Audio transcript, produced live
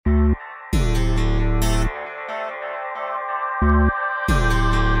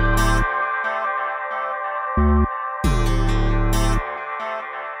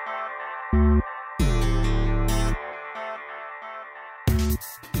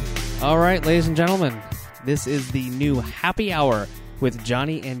All right, ladies and gentlemen, this is the new Happy Hour with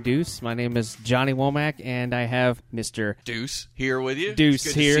Johnny and Deuce. My name is Johnny Womack, and I have Mr. Deuce here with you. Deuce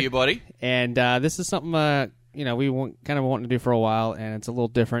it's good here. to see you, buddy. And this is something we kind of wanting to do for a while, and it's a little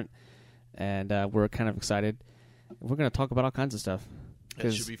different, and we're kind of excited. We're going to talk about all kinds of stuff.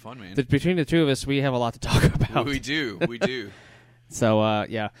 It should be fun, man. Between the two of us, we have a lot to talk about. We do. So,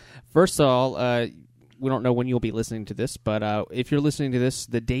 yeah. First of all, we don't know when you'll be listening to this, but if you're listening to this,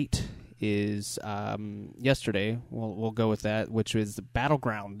 the date is yesterday. We'll go with that, which was the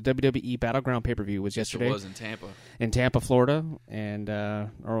Battleground. WWE Battleground pay-per-view was yesterday. It was in Tampa. In Tampa, Florida. And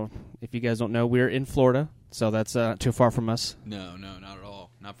or if you guys don't know, we're in Florida, so that's too far from us. No, not at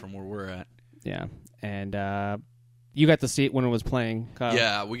all. Not from where we're at. Yeah. And you got to see it when it was playing, Kyle.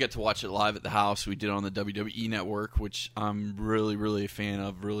 Yeah, we got to watch it live at the house. We did it on the WWE Network, which I'm really, really a fan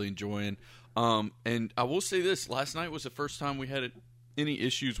of, really enjoying. And I will say this, last night was the first time we had any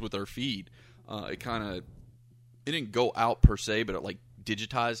issues with our feed. It didn't go out per se, but it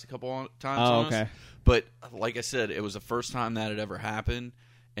digitized a couple times on us. But like I said, it was the first time that had ever happened.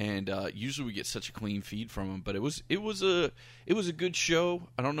 And usually we get such a clean feed from them, but it was a good show.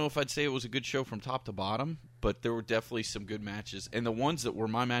 I don't know if I'd say it was a good show from top to bottom, but there were definitely some good matches. And the ones that were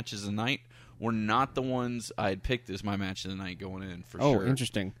my matches of the night were not the ones I had picked as my match of the night going in, for sure. Oh,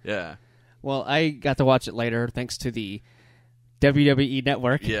 interesting. Yeah. Well, I got to watch it later thanks to the WWE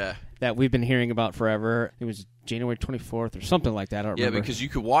Network that we've been hearing about forever. It was January 24th or something like that. I don't remember. Yeah, because you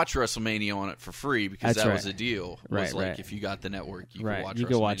could watch WrestleMania on it for free because That's that right. was the deal. Right. if you got the network, you right. could watch you WrestleMania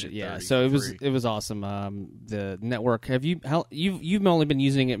could watch it. Yeah, so it was awesome. The network. You've only been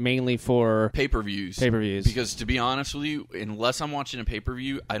using it mainly for pay-per-views. Pay-per-views. Because to be honest with you, unless I'm watching a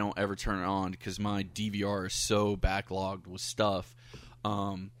pay-per-view, I don't ever turn it on because my DVR is so backlogged with stuff.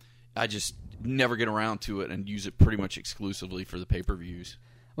 I just never get around to it and use it pretty much exclusively for the pay-per-views.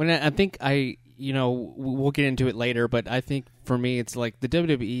 Well, I think we'll get into it later, but I think for me it's like the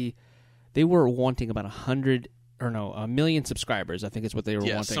WWE, they were wanting about 1 million subscribers. I think is what they were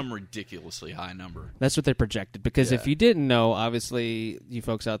wanting. Some ridiculously high number. That's what they projected. Because if you didn't know, obviously, you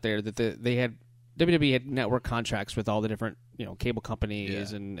folks out there, that WWE had network contracts with all the different cable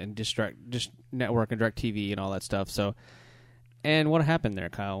companies and Dish Network and DirecTV and all that stuff. So. And what happened there,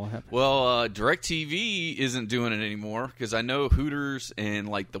 Kyle? What happened? Well, DirecTV isn't doing it anymore because I know Hooters and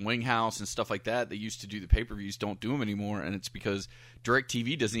the Wing House and stuff like that used to do the pay-per-views don't do them anymore, and it's because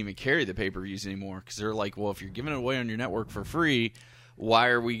DirecTV doesn't even carry the pay-per-views anymore because they're like, well, if you're giving it away on your network for free, why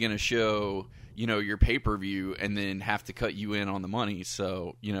are we going to show your pay-per-view and then have to cut you in on the money?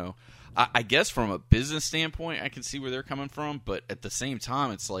 So I guess from a business standpoint, I can see where they're coming from, but at the same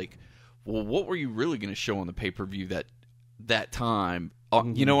time, it's like, well, what were you really going to show on the pay-per-view that time,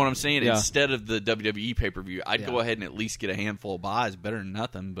 you know what I'm saying? Yeah. Instead of the WWE pay-per-view, I'd go ahead and at least get a handful of buys. Better than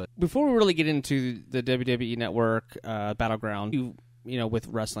nothing. But before we really get into the WWE Network Battleground, with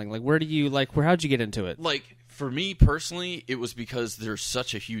wrestling, how'd you get into it? For me personally, it was because there's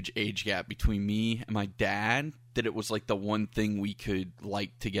such a huge age gap between me and my dad that it was the one thing we could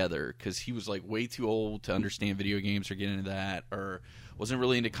like together because he was way too old to understand video games or get into that, or wasn't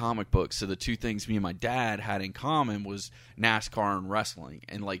really into comic books. So the two things me and my dad had in common was NASCAR and wrestling.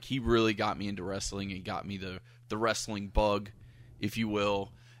 And he really got me into wrestling and got me the wrestling bug, if you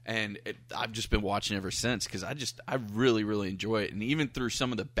will. And I've just been watching ever since because I really, really enjoy it. And even through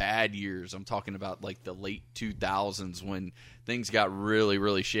some of the bad years, I'm talking about the late 2000s when things got really,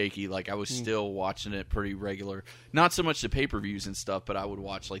 really shaky. I was still watching it pretty regular. Not so much the pay-per-views and stuff, but I would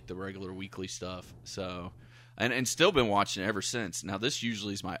watch the regular weekly stuff. So, and still been watching it ever since. Now this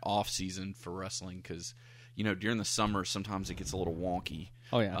usually is my off season for wrestling because during the summer sometimes it gets a little wonky.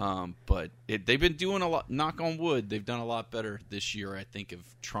 Oh, yeah. But they've been doing a lot, knock on wood, they've done a lot better this year, I think, of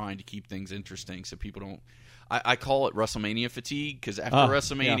trying to keep things interesting so people don't... I call it WrestleMania fatigue, because after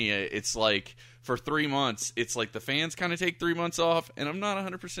WrestleMania, it's for 3 months, it's the fans kind of take 3 months off, and I'm not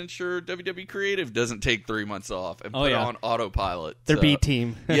 100% sure WWE Creative doesn't take 3 months off and put it on autopilot. Their B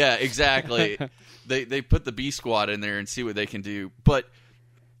team. Yeah, exactly. They put the B squad in there and see what they can do. But...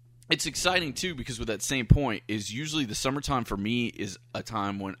 it's exciting, too, because with that same point is usually the summertime for me is a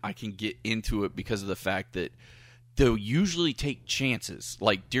time when I can get into it because of the fact that they'll usually take chances.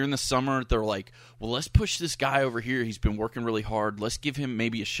 During the summer, they're like, well, let's push this guy over here. He's been working really hard. Let's give him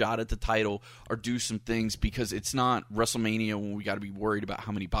maybe a shot at the title or do some things because it's not WrestleMania when we got to be worried about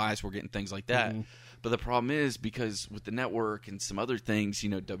how many buys we're getting, things like that. Mm-hmm. But the problem is because with the network and some other things,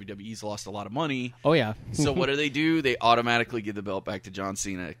 WWE's lost a lot of money. Oh, yeah. So what do? They automatically give the belt back to John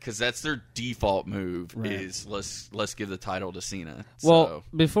Cena because that's their default move is let's give the title to Cena. Well,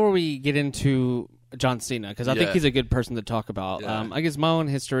 before we get into John Cena, because I think Yeah. he's a good person to talk about. Yeah. I guess my own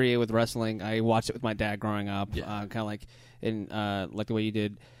history with wrestling, I watched it with my dad growing up, Yeah. kind of like like the way you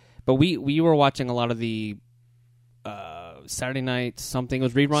did. But we were watching a lot of the Saturday night something. It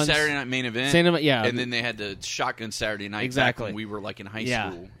was reruns. Saturday Night Main Event. Yeah. And then they had the Shotgun Saturday Night Exactly. back when we were like in high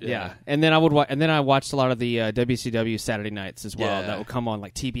Yeah, school. yeah. And then I watched a lot of the WCW Saturday nights as well. Yeah. That would come on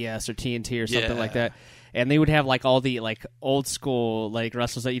like TBS or TNT or something like Yeah. that. And they would have like all the like old school like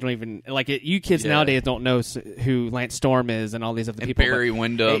wrestlers that you don't even like. You kids nowadays don't know who Lance Storm is and all these other And people. Barry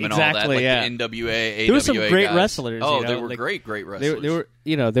Windham and all that, like the NWA, AWA There were some great guys. wrestlers. Oh, you know? they were like, great wrestlers. They were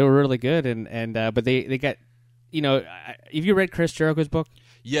they were really good and but they got have you read Chris Jericho's book?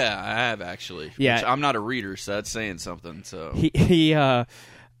 Yeah, I have actually. Yeah. Which I'm not a reader, so that's saying something. So He has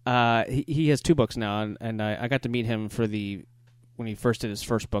 2 books now, and I got to meet him for when he first did his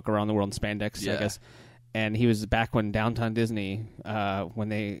first book, Around the World in Spandex, I guess. And he was back when Downtown Disney, when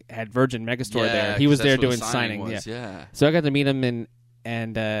they had Virgin Megastore there. He was there doing signing. Yeah. So I got to meet him,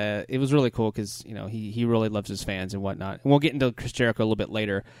 and it was really cool because he really loves his fans and whatnot. And we'll get into Chris Jericho a little bit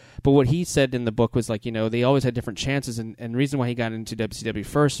later. But what he said in the book was like, they always had different chances, and the reason why he got into WCW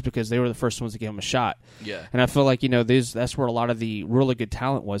first is because they were the first ones to give him a shot. Yeah. And I feel like that's where a lot of the really good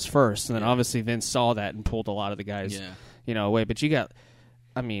talent was first, and then obviously Vince saw that and pulled a lot of the guys, away. But you got,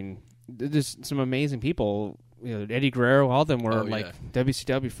 there's some amazing people. Eddie Guerrero, all of them were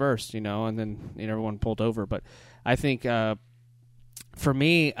WCW first, and then everyone pulled over. But I think for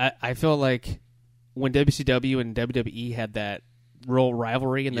me, I feel like when WCW and WWE had that real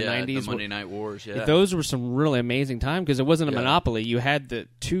rivalry in the 90s, the Monday Night Wars, those were some really amazing time because it wasn't a monopoly. You had the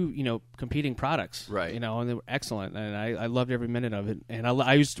 2 competing products, right? And they were excellent, and I loved every minute of it. And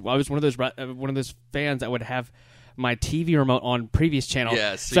I was one of those fans that would have my TV remote on previous channel,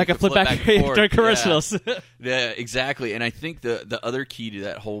 so I could flip back during commercials. Yeah, exactly. And I think the other key to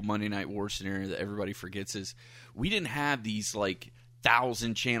that whole Monday Night War scenario that everybody forgets is we didn't have these like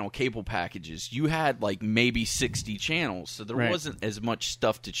 1,000-channel cable packages. You had like maybe 60 channels, so there wasn't as much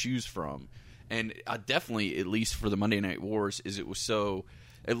stuff to choose from. And definitely, at least for the Monday Night Wars, it was so.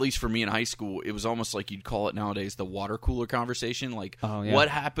 At least for me in high school, it was almost like you'd call it nowadays the water cooler conversation. Like, what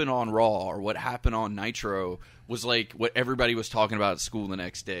happened on Raw or what happened on Nitro was like what everybody was talking about at school the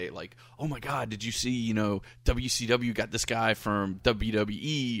next day. Like, oh my God, did you see, WCW got this guy from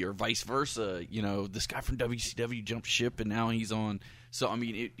WWE or vice versa? This guy from WCW jumped ship and now he's on. So, I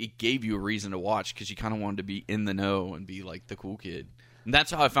mean, it gave you a reason to watch because you kind of wanted to be in the know and be like the cool kid. And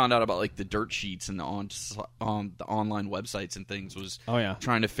that's how I found out about like the dirt sheets and the online websites and things was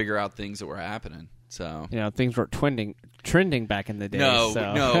trying to figure out things that were happening. So things were trending back in the day.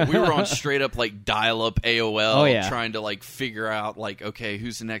 No, we were on straight up like dial-up AOL, trying to like figure out like, okay,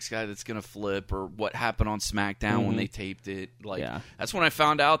 who's the next guy that's gonna flip or what happened on SmackDown when they taped it. Like that's when I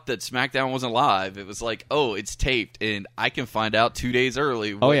found out that SmackDown wasn't live. It was like, oh, it's taped, and I can find out 2 days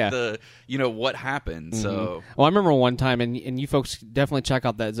early what happened. So I remember one time, and you folks definitely check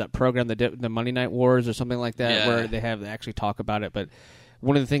out that program, the Monday Night Wars or something like that, where they actually talk about it, but.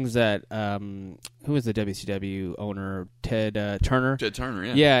 One of the things that who was the WCW owner, Ted Turner? Ted Turner,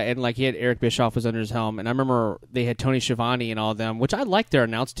 yeah. Yeah, and like he had Eric Bischoff was under his helm, and I remember they had Tony Schiavone and all of them, which I liked their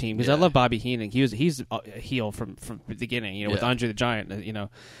announce team because I love Bobby Heenan. He's a heel from the beginning, with Andre the Giant.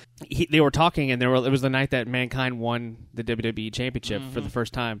 They were talking, and it was the night that Mankind won the WWE Championship for the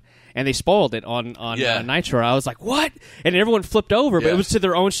first time, and they spoiled it on Nitro. I was like, what? And everyone flipped over, but it was to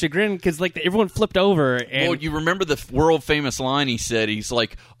their own chagrin because like everyone flipped over. And well, you remember the world famous line he said? He's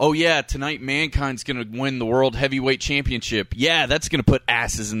like, "Oh yeah, tonight Mankind's going to win the World Heavyweight Championship. Yeah, that's going to put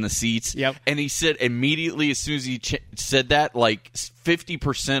asses in the seats." Yep. And he said immediately as soon as he said that, like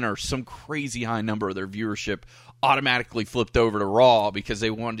 50% or some crazy high number of their viewership automatically flipped over to Raw because they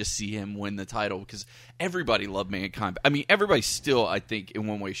wanted to see him win the title because everybody loved Mankind. I mean, everybody still, I think, in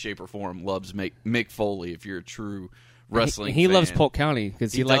one way, shape, or form loves Mick Foley if you're a true wrestling He fan. loves Polk County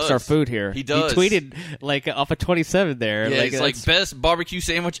because he likes our food here. He does. He tweeted like off of 27 there. Yeah, it's like best barbecue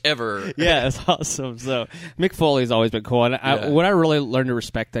sandwich ever. Yeah, it's awesome. So Mick Foley's always been cool. And what I really learned to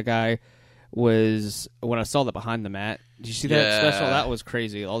respect that guy was when I saw that Behind the Mat. Did you see that special? That was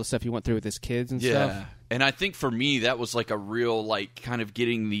crazy. All the stuff he went through with his kids and stuff. And I think for me that was like a real like kind of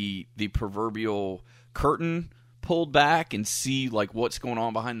getting the proverbial curtain pulled back and see like what's going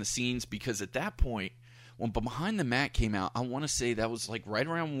on behind the scenes because at that point when Behind the Mat came out, I want to say that was like right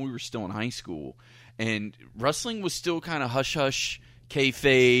around when we were still in high school and wrestling was still kind of hush-hush,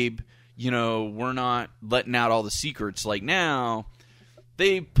 kayfabe, we're not letting out all the secrets like now.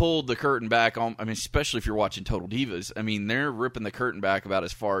 They pulled the curtain back on. I mean, especially if you're watching Total Divas. I mean, they're ripping the curtain back about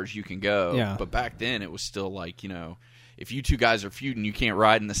as far as you can go. Yeah. But back then, it was still like, if you two guys are feuding, you can't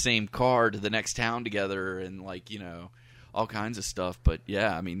ride in the same car to the next town together, and all kinds of stuff. But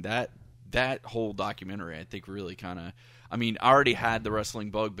yeah, I mean that whole documentary, I think, really kind of. I mean, I already had the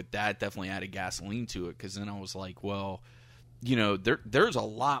wrestling bug, but that definitely added gasoline to it, because then I was like, well, there's a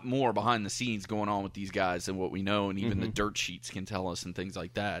lot more behind the scenes going on with these guys than what we know, and even the dirt sheets can tell us and things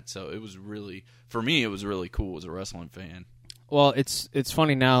like that. So it was really, for me, it was really cool as a wrestling fan. Well, it's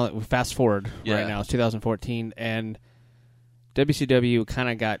funny now that we fast forward right now. It's 2014, and WCW kind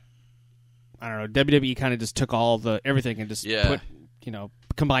of got, I don't know, WWE kind of just took everything and just put,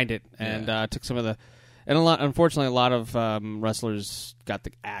 combined it and took some of the. And unfortunately, a lot of wrestlers got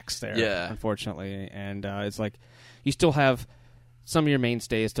the axe there. Yeah. Unfortunately, and it's like you still have some of your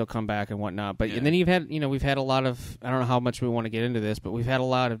mainstays still come back and whatnot. But and then we've had a lot of, I don't know how much we want to get into this, but we've had a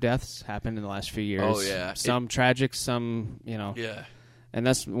lot of deaths happen in the last few years. Oh yeah. Some tragic, some Yeah. And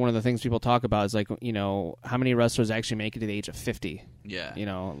that's one of the things people talk about is like, how many wrestlers actually make it to the age of 50? Yeah.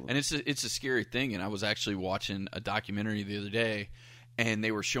 And it's a scary thing. And I was actually watching a documentary the other day, and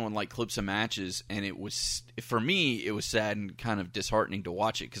they were showing like clips of matches, and it was, for me, it was sad and kind of disheartening to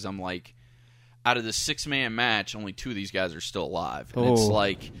watch it, because I'm like, out of the 6-man match, only 2 of these guys are still alive. And it's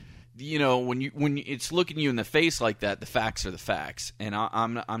like, when it's looking you in the face like that, the facts are the facts. And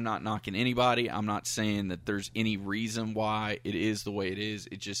I'm not knocking anybody. I'm not saying that there's any reason why it is the way it is.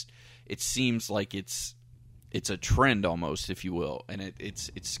 It seems like it's a trend almost, if you will, and it's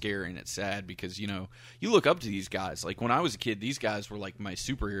scary and it's sad, because you look up to these guys. Like when I was a kid, these guys were like my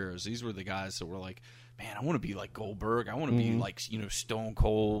superheroes. These were the guys that were like, man, I want to be like Goldberg. I want to be like Stone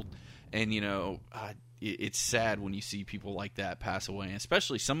Cold. And it's sad when you see people like that pass away, and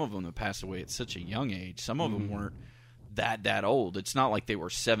especially some of them that passed away at such a young age. Some of them weren't that old. It's not like they were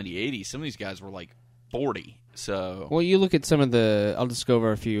 70, 80. Some of these guys were like 40. So, well, you look at some of the. I'll just go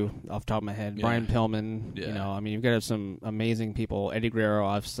over a few off the top of my head. Yeah. Brian Pillman. Yeah. I mean, you've got some amazing people. Eddie Guerrero,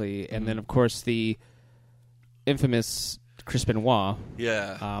 obviously, and then of course the infamous Chris Benoit.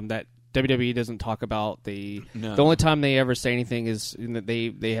 Yeah. That WWE doesn't talk about. The only time they ever say anything is that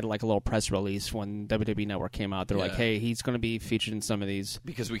they had like a little press release when WWE Network came out. They're like, hey, he's going to be featured in some of these.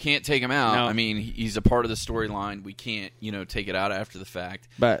 Because we can't take him out. No. I mean, he's a part of the storyline. We can't, take it out after the fact.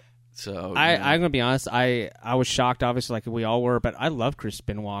 But so I'm going to be honest. I was shocked, obviously, like we all were. But I loved Chris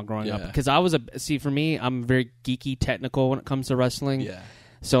Benoit growing up, because I was for me, I'm very geeky, technical when it comes to wrestling. Yeah.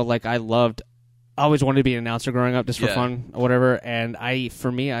 So like I always wanted to be an announcer growing up, just for fun or whatever. And I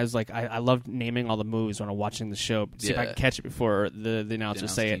was like, I loved naming all the moves when I'm watching the show, see if I could catch it before the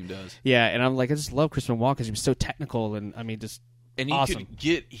announcers say it. Does. Yeah, and I'm like, I just love Chris Benoit because he was so technical, and I mean, just and awesome.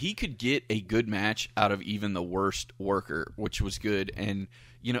 He could get a good match out of even the worst worker, which was good. And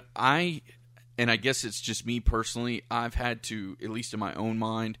I guess it's just me personally, I've had to, at least in my own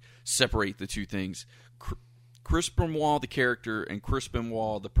mind, separate the two things. Chris Benoit, the character, and Chris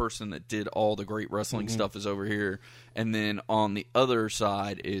Benoit, the person that did all the great wrestling stuff, is over here. And then on the other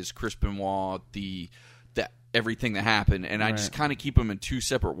side is Chris Benoit, that everything that happened. And I just kind of keep them in two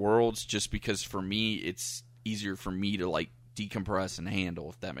separate worlds, just because for me it's easier for me to like decompress and handle,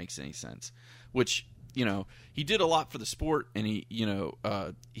 if that makes any sense. Which, he did a lot for the sport, and he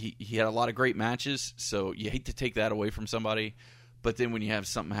had a lot of great matches. So you hate to take that away from somebody. But then when you have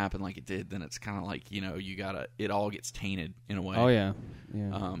something happen like it did, then it's kind of like, it all gets tainted in a way. Oh, yeah.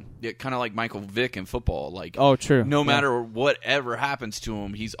 Kind of like Michael Vick in football. Like, oh, true. No matter whatever happens to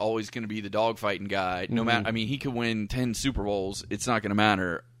him, he's always going to be the dogfighting guy. No matter, I mean, he could win 10 Super Bowls. It's not going to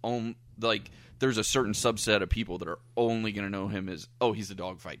matter. There's a certain subset of people that are only going to know him as, he's the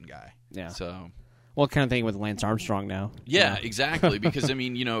dogfighting guy. Yeah. So, well, kind of thing with Lance Armstrong now. Yeah, exactly. Because, I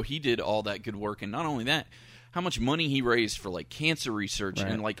mean, he did all that good work. And not only that, how much money he raised for like cancer research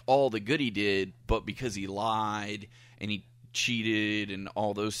and like all the good he did, but because he lied and he cheated and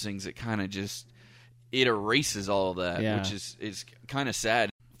all those things, it kind of just erases all of that, which is kind of sad.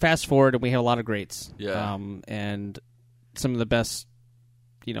 Fast forward, and we have a lot of greats. Yeah. And some of the best,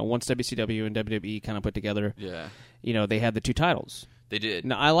 once WCW and WWE kind of put together. Yeah. They had the 2 titles. They did.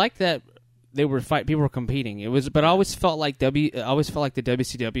 Now I like that. They were people were competing. But I always felt like the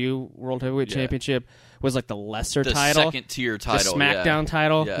WCW World Heavyweight Championship was like the lesser title, the second tier title, the SmackDown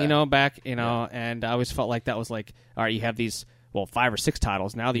title. Yeah. Back and I always felt like that was like, all right, you have these 5 or 6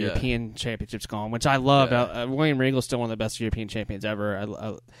 titles now. The European Championship's gone, which I loved. William Regal's still one of the best European champions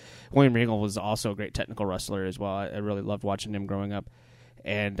ever. William Regal was also a great technical wrestler as well. I really loved watching him growing up,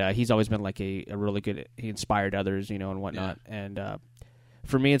 and he's always been like a really good. He inspired others, and whatnot, and.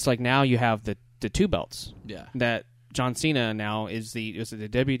 For me, it's like now you have the 2 belts. Yeah. That John Cena now is the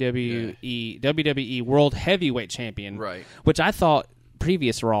WWE World Heavyweight Champion. Right. Which I thought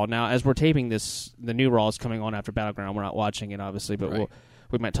previous Raw. Now, as we're taping this, the new Raw is coming on after Battleground. We're not watching it, obviously, but Right.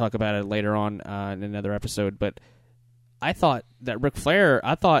 we might talk about it later on in another episode. But I thought that Ric Flair,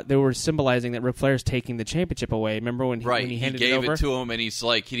 they were symbolizing that Ric Flair's taking the championship away. Remember when he handed gave it over? to him, and he's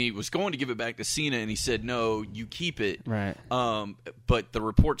like, he was going to give it back to Cena, and he said, "No, you keep it." Right. But the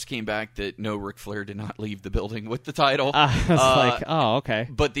reports came back that no, Ric Flair did not leave the building with the title. I was like, oh, okay.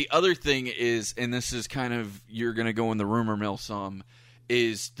 But the other thing is, and this is kind of, you're going to go in the rumor mill some,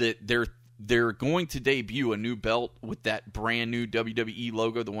 is that they're going to debut a new belt with that brand new WWE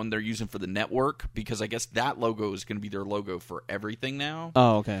logo, the one they're using for the network, because I guess that logo is going to be their logo for everything now.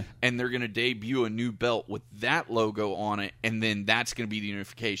 Oh, okay. And they're going to debut a new belt with that logo on it, and then that's going to be the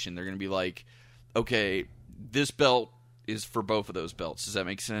unification. They're going to be like, okay, this belt is for both of those belts. Does that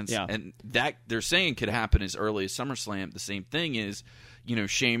make sense? Yeah. And that they're saying could happen as early as SummerSlam. The same thing is,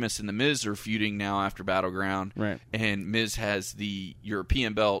 Sheamus and The Miz are feuding now after Battleground. Right. And Miz has the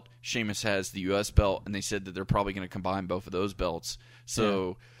European belt, Sheamus has the U.S. belt, and they said that they're probably going to combine both of those belts.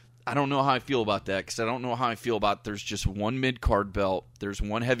 So I don't know how I feel about that, because I don't know how I feel about there's just one mid-card belt, there's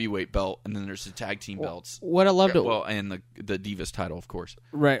one heavyweight belt, and then there's the tag team belts. What I loved and the Divas title, of course.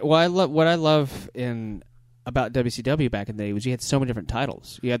 Right. Well, what I love about WCW back in the day was you had so many different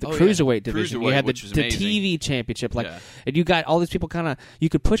titles. You had the Cruiserweight division. You had the TV championship. And you got all these people you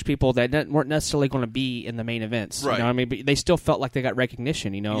could push people that weren't necessarily going to be in the main events. Right. You know what I mean? But they still felt like they got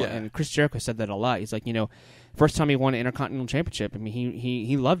recognition, Yeah. And Chris Jericho said that a lot. He's like, first time he won an Intercontinental Championship, I mean,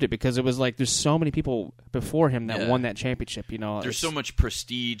 he loved it because it was like there's so many people before him that won that championship, There's so much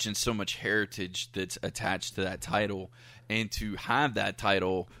prestige and so much heritage that's attached to that title, and to have that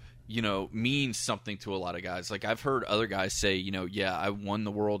title means something to a lot of guys. Like, I've heard other guys say, I won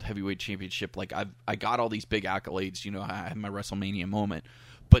the World Heavyweight Championship. Like, I got all these big accolades. I had my WrestleMania moment.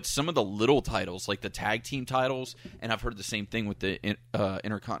 But some of the little titles, like the tag team titles, and I've heard the same thing with the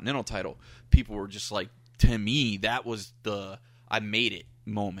Intercontinental title, people were just like, to me, that was the I made it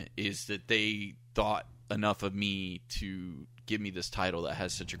moment, is that they thought enough of me to give me this title that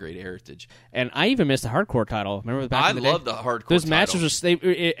has such a great heritage. And I even missed the hardcore title. Remember back in the day? I love the hardcore Those title. matches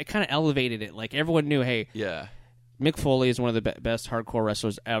it kind of elevated it. Like, everyone knew, hey, Mick Foley is one of the best hardcore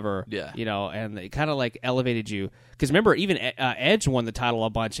wrestlers ever. Yeah. And it kind of like elevated you. Because remember, even Edge won the title a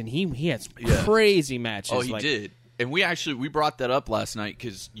bunch, and he had some crazy matches. Oh, he did. And we brought that up last night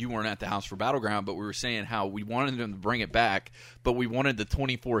because you weren't at the house for Battleground, but we were saying how we wanted them to bring it back, but we wanted the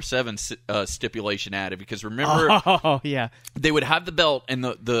 24/7 stipulation added, because remember, they would have the belt, and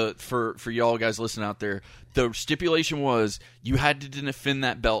the for y'all guys listening out there, the stipulation was you had to defend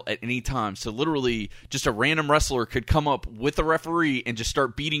that belt at any time. So literally, just a random wrestler could come up with a referee and just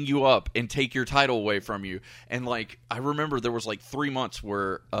start beating you up and take your title away from you. And I remember there was 3 months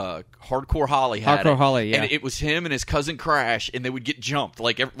where Hardcore Holly had it, Holly, and it was him and his cousin Crash, and they would get jumped.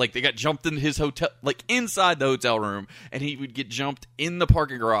 Like they got jumped in his hotel, inside the hotel room, and he would get jumped in the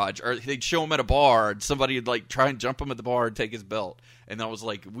parking garage, or they'd show him at a bar, and somebody would try and jump him at the bar and take his belt. And I was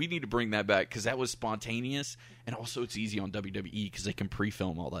like, we need to bring that back, because that was spontaneous, and also it's easy on WWE because they can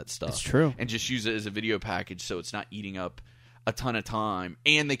pre-film all that stuff. It's true. And just use it as a video package, so it's not eating up a ton of time,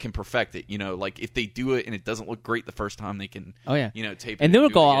 and they can perfect it. If they do it and it doesn't look great the first time, they can tape it. And they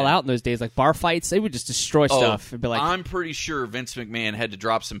would go all out in those days, like bar fights. They would just destroy stuff. It'd be like, I'm pretty sure Vince McMahon had to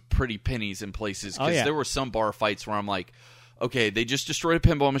drop some pretty pennies in places, because there were some bar fights where I'm like, okay, they just destroyed a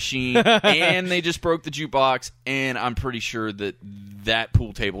pinball machine, and they just broke the jukebox, and I'm pretty sure that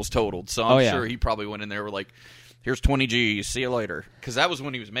pool table's totaled. So I'm sure he probably went in there with here's 20 G's, see you later. Because that was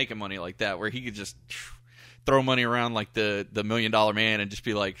when he was making money like that, where he could just throw money around like the $1 Million Man and just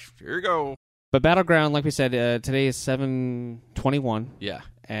be like, here you go. But Battleground, like we said, today is 7/21. Yeah.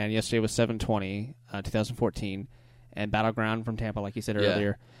 And yesterday was 7/20, 2014. And Battleground from Tampa, like you said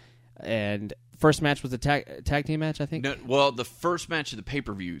earlier. And first match was a tag team match, I think? No, well, the first match of the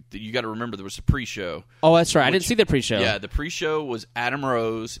pay-per-view, you got to remember there was a pre-show. Oh, that's right. I didn't see the pre-show. Yeah, the pre-show was Adam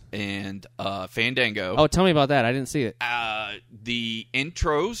Rose and Fandango. Oh, tell me about that. I didn't see it. The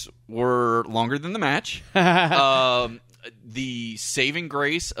intros were longer than the match. The saving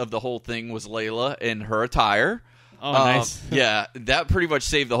grace of the whole thing was Layla and her attire. Oh, nice. Yeah, that pretty much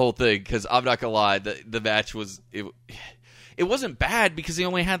saved the whole thing, because I'm not going to lie, the match was... It wasn't bad because they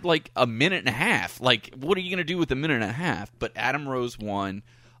only had a minute and a half. What are you going to do with a minute and a half? But Adam Rose won.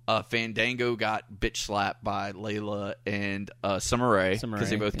 Fandango got bitch slapped by Layla and Summer Rae,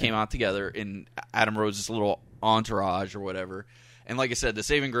 because they both came out together in Adam Rose's little entourage or whatever. And like I said, the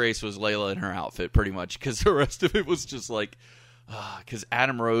saving grace was Layla in her outfit, pretty much, because the rest of it was just because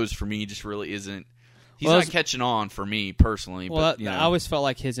Adam Rose for me just really isn't. He's not catching on for me personally. Well, but, I always felt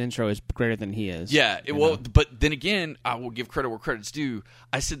like his intro is greater than he is. Yeah, but then again, I will give credit where credit's due.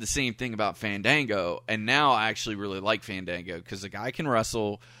 I said the same thing about Fandango, and now I actually really like Fandango because the guy can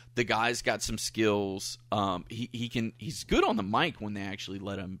wrestle. The guy's got some skills. He's good on the mic when they actually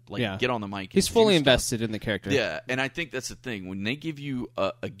let him get on the mic. He's fully invested in the character. Yeah, and I think that's the thing. When they give you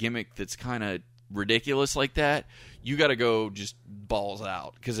a gimmick that's kind of ridiculous like that, you got to go just balls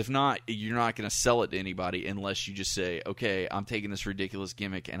out, because if not, you're not going to sell it to anybody unless you just say, okay, I'm taking this ridiculous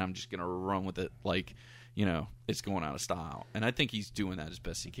gimmick and I'm just going to run with it like, it's going out of style. And I think he's doing that as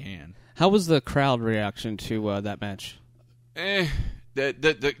best he can. How was the crowd reaction to that match? They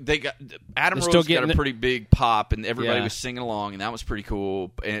got Adam Rose got a pretty big pop, and everybody was singing along, and that was pretty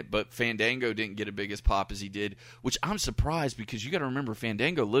cool. But Fandango didn't get a big as pop as he did, which I'm surprised, because you got to remember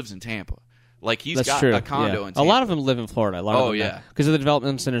Fandango lives in Tampa. Like, he's got a condo in Tampa. A lot of them live in Florida. Because of the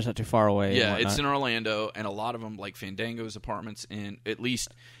development center's not too far away. Yeah, it's in Orlando, and a lot of them, like Fandango's apartments, and at least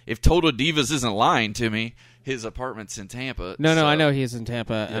if Total Divas isn't lying to me, his apartment's in Tampa. No, I know he's in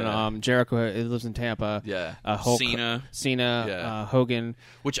Tampa, and Jericho lives in Tampa. Yeah, Hulk, Cena, Hogan.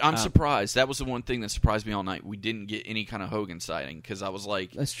 Which I'm surprised. That was the one thing that surprised me all night. We didn't get any kind of Hogan sighting, because I was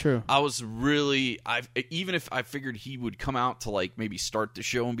like, that's true. I was really, even if I figured he would come out to like maybe start the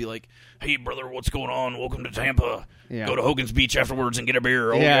show and be like, hey brother, what's going on? Welcome to Tampa. Yeah. Go to Hogan's Beach afterwards and get a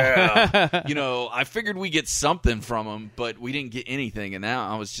beer. Oh yeah. I figured we get something from him, but we didn't get anything, and now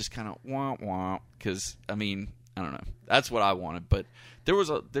I was just kind of wah wah, because I don't know. That's what I wanted, but I don't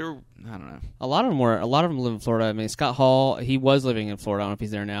know. A lot of them live in Florida. I mean, Scott Hall, he was living in Florida. I don't know if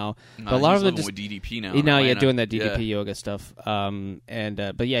he's there now. But a lot of them just with DDP now. Doing that DDP yoga stuff.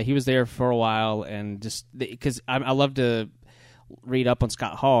 But yeah, he was there for a while, and just because I love to read up on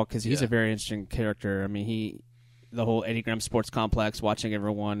Scott Hall, because he's a very interesting character. I mean, the whole Eddie Graham Sports Complex, watching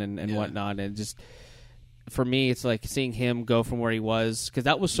everyone and whatnot, and just. For me, it's like seeing him go from where he was, because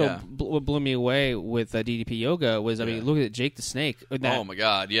that was what blew me away with DDP Yoga was, I mean, look at Jake the Snake. Oh my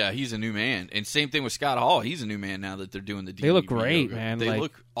God, yeah, he's a new man, and same thing with Scott Hall. He's a new man now that they're doing the DDP. They look great, yoga. Man. They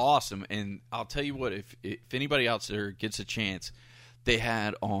look awesome, and I'll tell you what, if anybody out there gets a chance, they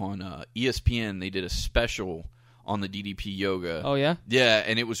had on ESPN. They did a special on the DDP Yoga. Oh yeah, yeah,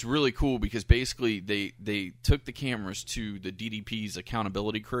 and it was really cool because basically they took the cameras to the DDP's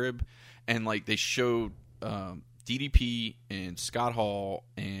accountability crib, and like they showed. DDP and Scott Hall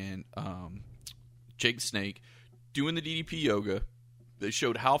and Jake the Snake doing the DDP yoga. They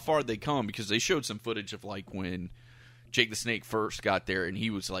showed how far they come, because they showed some footage of like when Jake the Snake first got there and he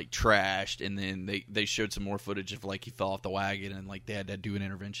was like trashed, and then they showed some more footage of like he fell off the wagon and like they had to do an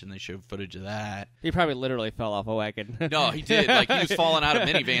intervention. They showed footage of that. He probably literally fell off a wagon. No, he did. Like, he was falling out of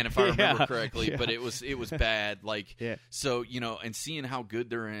minivan, if I remember correctly. Yeah. But it was bad. Like, so and seeing how good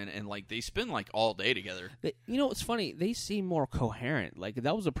they're in, and like they spend like all day together. It's funny. They seem more coherent. Like,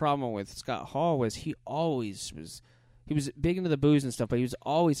 that was a problem with Scott Hall, was he always was. He was big into the booze and stuff, but he was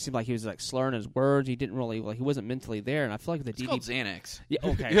always seemed like he was like slurring his words. He didn't really he wasn't mentally there, and I feel like the it's called Xanax. Yeah,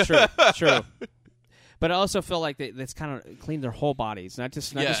 okay, true. But I also feel like that's kind of cleaned their whole bodies, not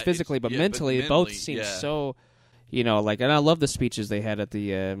just physically, but mentally. They both seemed so, and I love the speeches they had at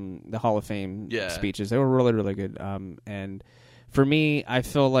the Hall of Fame speeches. They were really, really good. And for me, I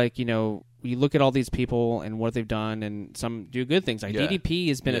feel like you look at all these people and what they've done, and some do good things. Like DDP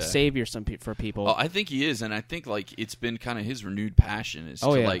has been a savior for people. Oh, I think he is, and I think like it's been kind of his renewed passion is to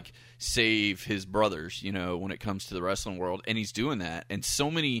like save his brothers, when it comes to the wrestling world, and he's doing that. And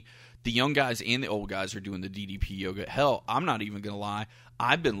so many, the young guys and the old guys are doing the DDP yoga. Hell, I'm not even gonna lie.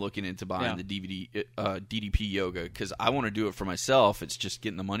 I've been looking into buying the DDP yoga because I want to do it for myself. It's just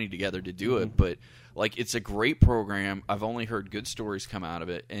getting the money together to do it, but like it's a great program. I've only heard good stories come out of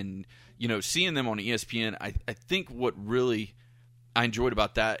it, and seeing them on ESPN, I think what really I enjoyed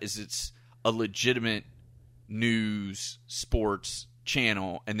about that is it's a legitimate news sports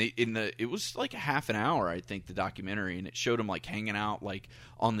channel, and it was like a half an hour, I think, the documentary, and it showed them like hanging out like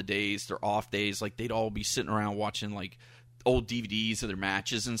on the days, their off days, like they'd all be sitting around watching like old DVDs of their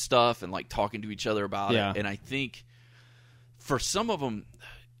matches and stuff, and like talking to each other about it. And I think for some of them,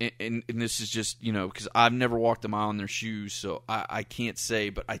 and this is just because I've never walked a mile in their shoes, so I can't say,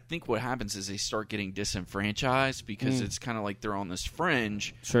 but I think what happens is they start getting disenfranchised because it's kind of like they're on this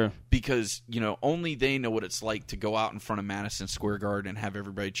fringe. Sure. Because only they know what it's like to go out in front of Madison Square Garden and have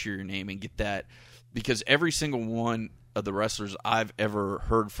everybody cheer your name and get that. Because every single one of the wrestlers I've ever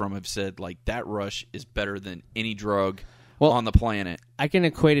heard from have said like that rush is better than any drug on the planet. I can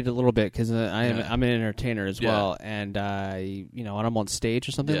equate it a little bit because I'm an entertainer as well, and when I'm on stage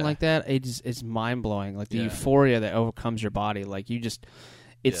or something like that, it's mind blowing. Like the euphoria that overcomes your body, like you just,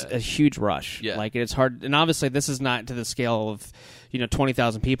 it's a huge rush. Yeah. Like, it's hard, and obviously this is not to the scale of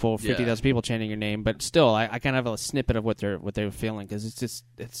 20,000 people, 50,000 people chanting your name, but still, I kind of have a snippet of what they're feeling, because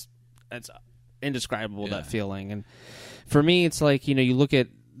it's indescribable, that feeling. And for me, it's like, you look at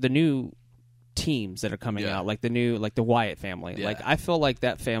the new teams that are coming out, like the Wyatt family. Yeah. Like, I feel like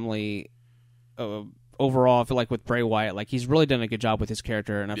that family overall, I feel like with Bray Wyatt, like, he's really done a good job with his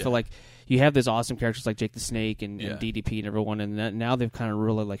character, and I feel like you have these awesome characters like Jake the Snake and DDP and everyone, and now they've kind of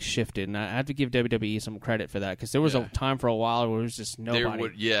really like shifted, and I have to give WWE some credit for that, because there was a time for a while where it was just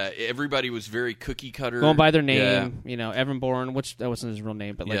nobody. Everybody was very cookie cutter, going by their name. Evan Bourne, which that wasn't his real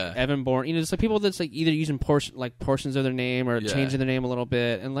name, but like Evan Bourne, just like people that's like either using portions of their name or changing their name a little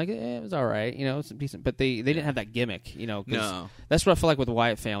bit, and like it was all right, it's decent, but they didn't have that gimmick, No, that's what I feel like with the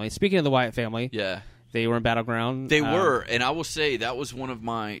Wyatt family. Speaking of the Wyatt family, they were in Battleground. They were, and I will say that was one of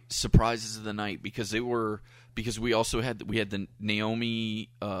my surprises of the night, because we also had the Naomi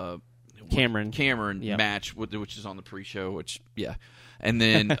Cameron match, which is on the pre-show, and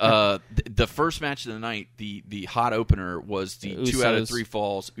then the first match of the night, the hot opener was the Usos. 2 out of 3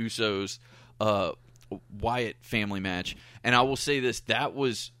 falls Usos Wyatt family match, and I will say this, that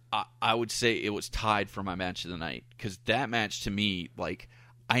was I would say it was tied for my match of the night, because that match to me, like,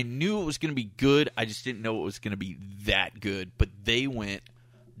 I knew it was going to be good. I just didn't know it was going to be that good. But they went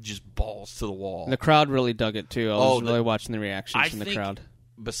just balls to the wall. The crowd really dug it, too. I was really watching the reactions from the crowd.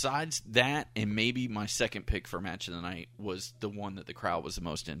 Besides that, and maybe my second pick for match of the night was the one that the crowd was the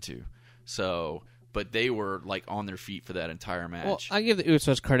most into. So, but they were like on their feet for that entire match. Well, I give the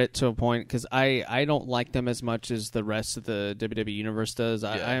Usos credit to a point, because I don't like them as much as the rest of the WWE universe does.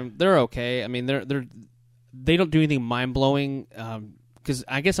 They're okay. I mean, they don't do anything mind blowing. Because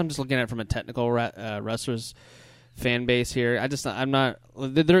I guess I'm just looking at it from a technical wrestler's fan base here. I'm not.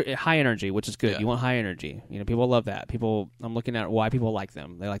 They're high energy, which is good. You want high energy. People love that. I'm looking at why people like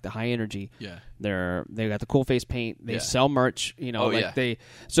them. They like the high energy. Yeah. They got the cool face paint. They sell merch.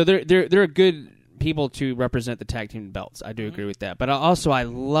 So they're a good people to represent the tag team belts. I do agree with that. But I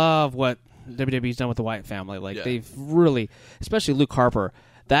love what WWE's done with the Wyatt family. Like, they've really, especially Luke Harper.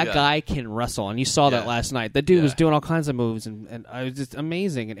 That guy can wrestle, and you saw that last night. That dude was doing all kinds of moves, and I was just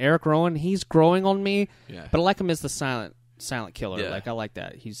amazing. And Eric Rowan, he's growing on me, but I like him as the silent killer. Like, I like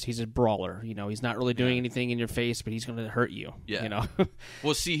that. He's a brawler. He's not really doing anything in your face, but he's going to hurt you.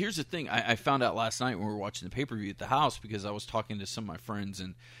 Well, see, here's the thing. I found out last night when we were watching the pay-per-view at the house, because I was talking to some of my friends,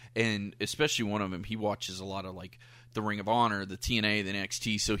 and especially one of them, he watches a lot of, like, the Ring of Honor, the TNA, the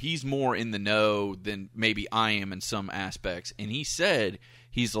NXT, so he's more in the know than maybe I am in some aspects. And he said,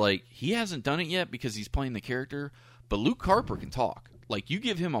 he's like, he hasn't done it yet because he's playing the character, but Luke Harper can talk. Like, you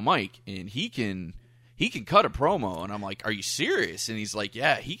give him a mic, and he can cut a promo. And I'm like, are you serious? And he's like,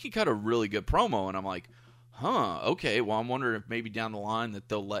 yeah, he can cut a really good promo. And I'm like, okay. Well, I'm wondering if maybe down the line that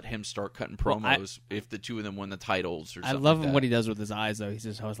they'll let him start cutting promos if the two of them win the titles or something. I love like him what he does with his eyes, though. He's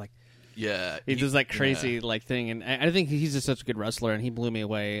just always like, he does that crazy like thing, and I think he's just such a good wrestler, and he blew me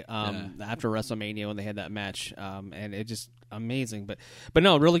away after WrestleMania when they had that match, and it just amazing. But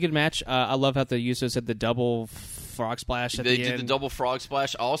no, really good match. I love how the Usos had the double frog splash at the end. They did the double frog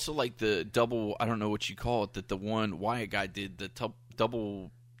splash. I also like the double. I don't know what you call it. That the one Wyatt guy did the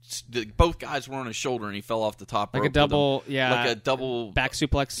double. Both guys were on his shoulder, and he fell off the top rope. Like a double, like a double back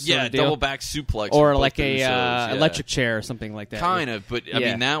suplex. Yeah, double back suplex, or like a electric chair or something like that. Kind of, but I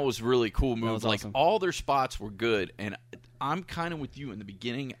mean that was really cool move. Like awesome. All their spots were good, and I'm kind of with you in the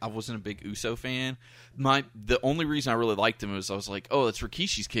beginning. I wasn't a big Uso fan. The only reason I really liked him was I was like, oh, that's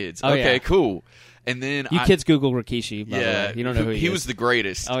Rikishi's kids. Okay, cool. And then kids Google Rikishi. By the way. You don't know who he is. Was the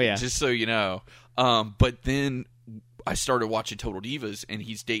greatest. Oh yeah, just so you know. But then I started watching Total Divas, and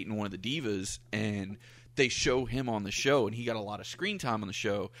he's dating one of the divas, and they show him on the show, and he got a lot of screen time on the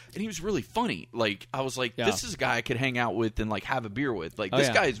show, and he was really funny. Like, I was like, this is a guy I could hang out with and like have a beer with. Like, this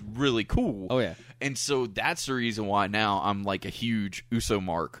guy is really cool. Oh yeah. And so that's the reason why now I'm like a huge Uso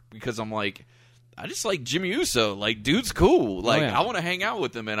mark, because I'm like, I just like Jimmy Uso. Like, dude's cool. Like, I want to hang out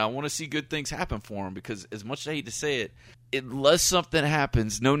with him, and I want to see good things happen for him, because as much as I hate to say it, unless something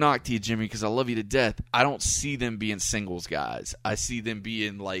happens, no knock to you, Jimmy, because I love you to death, I don't see them being singles guys. I see them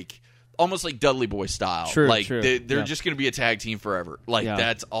being like almost like Dudley Boy style. True, like true. They're just going to be a tag team forever. Like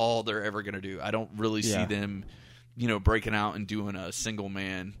that's all they're ever going to do. I don't really see them, breaking out and doing a single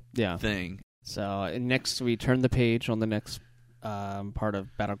man thing. So next we turn the page on the next part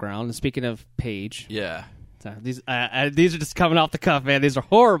of Battleground. And speaking of page, so these are just coming off the cuff, man. These are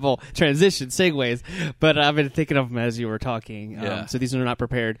horrible transitions, segues, but I've been thinking of them as you were talking. So these are not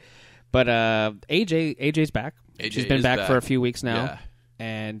prepared. But AJ's back. She's been back for a few weeks now.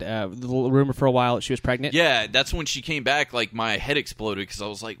 and the rumor for a while that she was pregnant. Yeah, that's when she came back. Like, my head exploded because I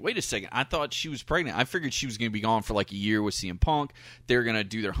was like, wait a second. I thought she was pregnant. I figured she was going to be gone for like a year with CM Punk. They're going to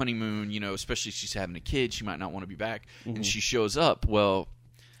do their honeymoon, especially if she's having a kid. She might not want to be back. Mm-hmm. And she shows up. Well,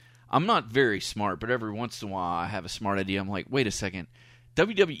 I'm not very smart, but every once in a while I have a smart idea. I'm like, wait a second.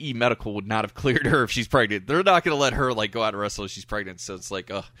 WWE Medical would not have cleared her if she's pregnant. They're not going to let her like go out and wrestle if she's pregnant. So it's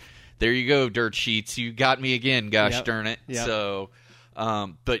like, there you go, dirt sheets. You got me again, gosh darn it. Yep. So,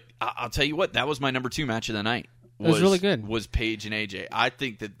 but I'll tell you what, that was my number 2 match of the night. It was really good. Was Paige and AJ. I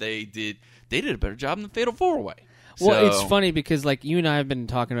think that they did a better job than the Fatal 4-Way. Well, it's funny because like you and I have been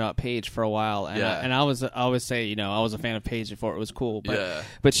talking about Paige for a while, and I always say I was a fan of Paige before it was cool,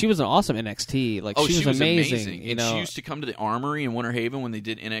 but she was an awesome NXT. Like she was amazing. And she used to come to the Armory in Winter Haven when they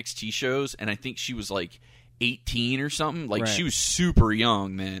did NXT shows, and I think she was like 18 or something. Like she was super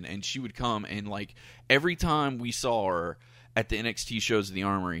young then, and she would come and like every time we saw her at the NXT shows of the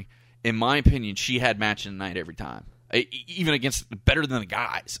Armory, in my opinion, she had match of the night every time. Even against better than the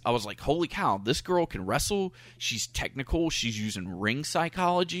guys. I was like, holy cow, this girl can wrestle. She's technical. She's using ring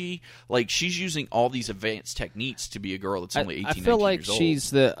psychology. Like, she's using all these advanced techniques to be a girl that's only 18, 19 years old. I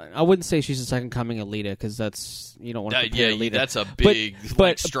feel like I wouldn't say she's the second coming of Lita, because that's, you don't want to compare Lita. That's a big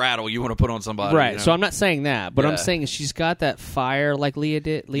straddle you want to put on somebody. Right, so I'm not saying that, but I'm saying she's got that fire like Lita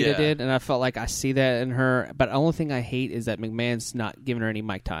did, and I felt like I see that in her, but the only thing I hate is that McMahon's not giving her any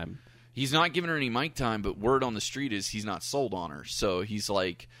mic time. He's not giving her any mic time, but word on the street is he's not sold on her. So he's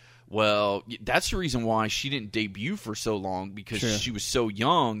like, well, that's the reason why she didn't debut for so long, because she was so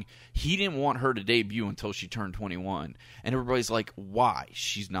young. He didn't want her to debut until she turned 21. And everybody's like, why?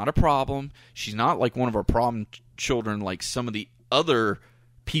 She's not a problem. She's not like one of our problem children like some of the other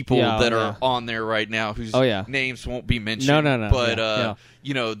people that are on there right now whose names won't be mentioned. No. But,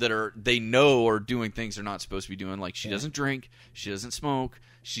 that they know are doing things they're not supposed to be doing. Like, she doesn't drink. She doesn't smoke.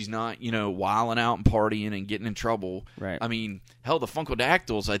 She's not, wilding out and partying and getting in trouble. Right. I mean, hell, the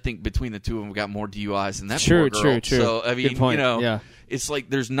Funkadactyls, I think between the two of them got more DUIs than that poor girl. True. So, I mean, it's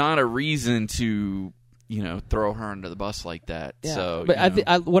like there's not a reason to, throw her under the bus like that. Yeah. So,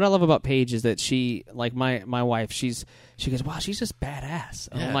 but what I love about Paige is that she, like my wife, she goes, wow, she's just badass.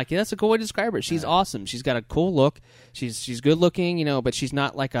 And I'm like, that's a cool way to describe her. She's awesome. She's got a cool look. She's good looking, but she's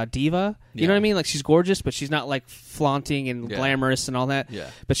not like a diva. You know what I mean? Like, she's gorgeous, but she's not like flaunting and glamorous and all that. Yeah.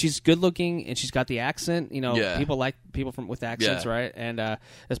 But she's good looking, and she's got the accent. People like people with accents, right? And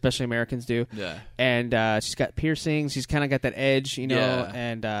especially Americans do. Yeah. And she's got piercings. She's kind of got that edge,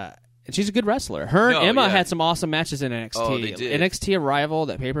 and she's a good wrestler. Her and Emma had some awesome matches in NXT. Oh, they did. NXT Arrival,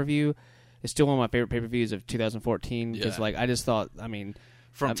 that pay-per-view, is still one of my favorite pay-per-views of 2014. Because, I just thought,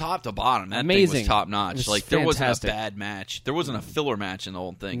 from top to bottom, that thing was top-notch. Like, there wasn't a bad match. There wasn't a filler match in the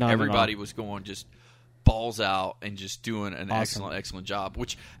whole thing. Everybody was going just balls out and just doing an excellent job.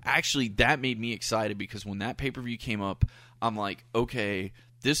 Which, actually, that made me excited, because when that pay-per-view came up, I'm like, okay,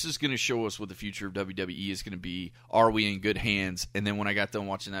 this is going to show us what the future of WWE is going to be. Are we in good hands? And then when I got done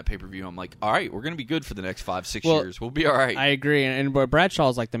watching that pay-per-view, I'm like, all right, we're going to be good for the next 5-6 years. We'll be all right. I agree. And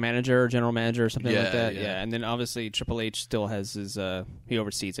Bradshaw's like the manager or general manager or something like that. Yeah. And then obviously Triple H still has his, he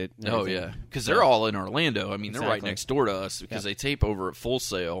oversees it. Oh, yeah. Because they're all in Orlando. I mean, they're right next door to us because they tape over at Full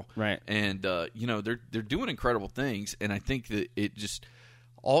Sail. Right. And, they're doing incredible things. And I think that it just...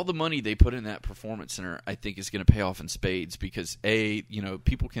 all the money they put in that performance center, I think, is going to pay off in spades, because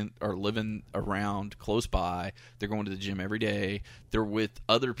people are living around close by. They're going to the gym every day. They're with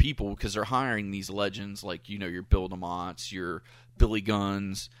other people because they're hiring these legends like your Bill DeMonts, your Billy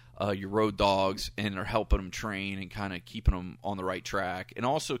Gunns, your Road Dogs, and they're helping them train and kind of keeping them on the right track, and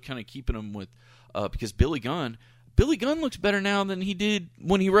also kind of keeping them with because Billy Gunn looks better now than he did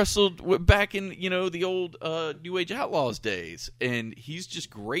when he wrestled back in, the old New Age Outlaws days. And he's just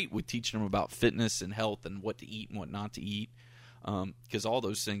great with teaching them about fitness and health and what to eat and what not to eat, because all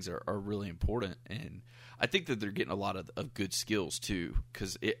those things are really important. And I think that they're getting a lot of good skills, too,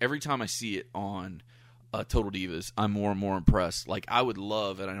 because every time I see it on Total Divas, I'm more and more impressed. Like, I would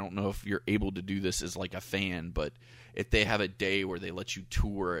love, and I don't know if you're able to do this as like a fan, but if they have a day where they let you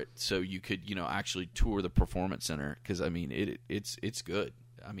tour it, so you could, actually tour the Performance Center, because it's good.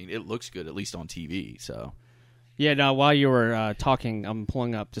 I mean, it looks good, at least on TV. So, yeah. Now, while you were talking, I'm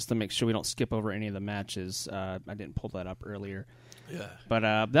pulling up just to make sure we don't skip over any of the matches. I didn't pull that up earlier. Yeah, but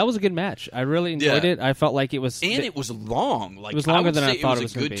that was a good match. I really enjoyed it. I felt like it was, and it was long. Like, it was longer than I thought it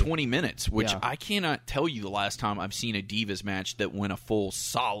was. A good 20 minutes, which I cannot tell you the last time I've seen a Divas match that went a full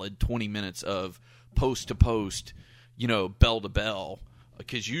solid 20 minutes of post to post. Bell to bell,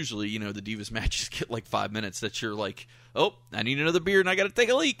 because usually, the Divas matches get like 5 minutes that you're like, oh, I need another beer and I got to take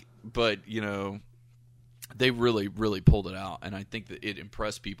a leak. But, They really, really pulled it out, and I think that it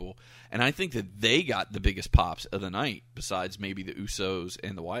impressed people. And I think that they got the biggest pops of the night, besides maybe the Usos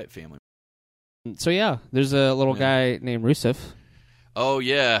and the Wyatt family. So, yeah, there's a little guy named Rusev. Oh,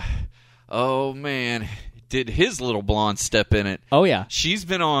 yeah. Oh, man. Did his little blonde step in it? Oh, yeah. She's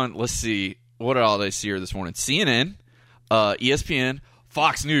been on, let's see, what did all they see her this morning? CNN, ESPN,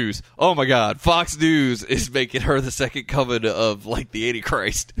 Fox News. Oh my God, Fox News is making her the second coming of like the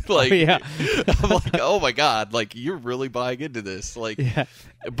Antichrist. Like, yeah. I'm like, oh my God, like you're really buying into this. Like, Yeah.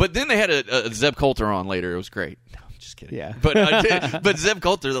 But then they had a Zeb Coulter on later. It was great. No, I'm just kidding. Yeah. But Zeb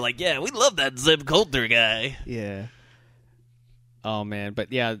Coulter, they're like, yeah, we love that Zeb Coulter guy. Yeah. Oh man,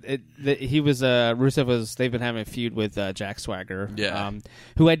 but yeah, he was Rusev was. They've been having a feud with Jack Swagger,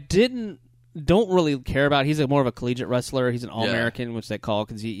 who I don't really care about. He's more of a collegiate wrestler. He's an All-American, which they call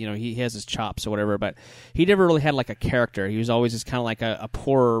because he has his chops or whatever. But he never really had like a character. He was always just kind of like a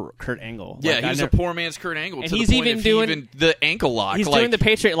poor Kurt Angle. Yeah, he was a poor man's Kurt Angle. And to he's the point even if doing even the ankle lock. He's doing the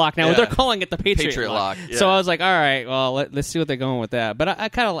Patriot lock now. Yeah. They're calling it the Patriot lock. Yeah. So I was like, all right, well, let's see what they're going with that. But I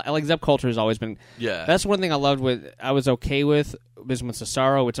kind of like Zeb Coulter has always been. Yeah, that's one thing I loved. I was okay with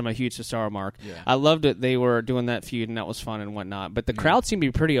Cesaro, which I'm a huge Cesaro mark. Yeah. I loved it. They were doing that feud, and that was fun and whatnot. But the crowd seemed to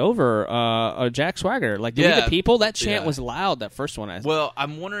be pretty over Jack Swagger. Like, the people, that chant was loud, that first one. Well,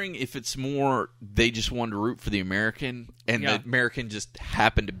 I'm wondering if it's more they just wanted to root for the American, and the American just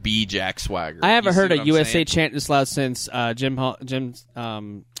happened to be Jack Swagger. I haven't heard a USA chant this loud since Hacksaw Jim Duggan?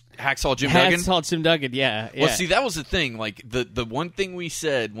 Hacksaw Jim Duggan, yeah. Well, see, that was the thing. Like, the one thing we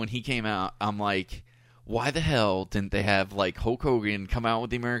said when he came out, I'm like, why the hell didn't they have like Hulk Hogan come out with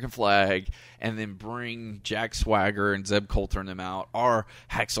the American flag and then bring Jack Swagger and Zeb Coulter and them out, or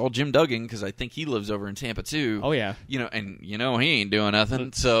Hacksaw Jim Duggan, because I think he lives over in Tampa too. Oh yeah, and he ain't doing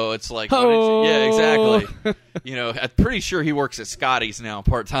nothing, so it's like, yeah, exactly. I'm pretty sure he works at Scotty's now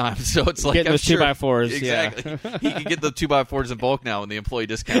part time, so it's like getting those 2x4s. Exactly, he can get the 2x4s in bulk now with the employee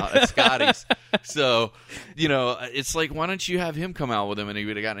discount at Scotty's. So it's like, why don't you have him come out with him, and he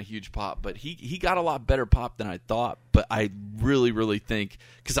would have gotten a huge pop. But he got a lot better pop than I thought. But I really, really think,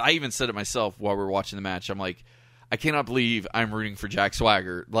 because I even said it myself while we were watching the match, I'm like, I cannot believe I'm rooting for Jack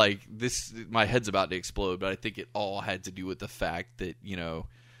Swagger. Like, this, my head's about to explode. But I think it all had to do with the fact that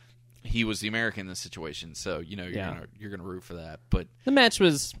he was the American in this situation. So you're gonna root for that. But the match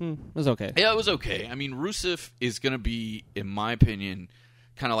was okay. Yeah, it was okay. I mean, Rusev is gonna be, in my opinion,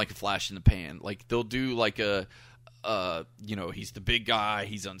 kind of like a flash in the pan. Like, they'll do like a he's the big guy,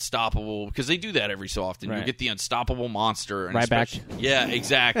 he's unstoppable, because they do that every so often. Right. You get the unstoppable monster, and right back. Yeah,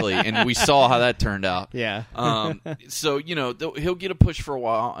 exactly. And we saw how that turned out. Yeah. So he'll get a push for a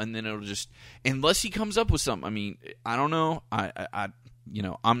while, and then it'll just, unless he comes up with something. I mean, I don't know.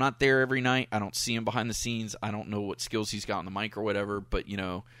 I'm not there every night. I don't see him behind the scenes. I don't know what skills he's got on the mic or whatever. But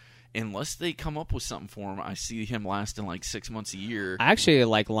unless they come up with something for him, I see him lasting like 6 months a year. I actually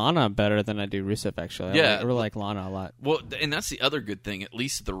like Lana better than I do Rusev, actually. I really like Lana a lot. Well, and that's the other good thing. At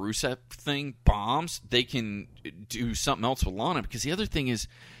least the Rusev thing bombs, they can do something else with Lana. Because the other thing is,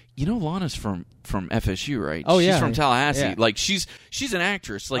 Lana's from FSU, right? Oh, yeah. She's from Tallahassee. Yeah. Like, she's an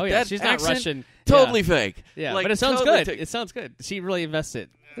actress. Like, that she's accent, not Russian. totally fake. Yeah, like, but it sounds totally good. It sounds good. She really invested.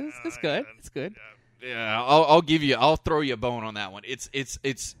 It's good. It's good. Yeah, I'll throw you a bone on that one. It's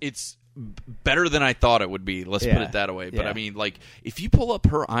better than I thought it would be. Let's put it that way. But I mean, like, if you pull up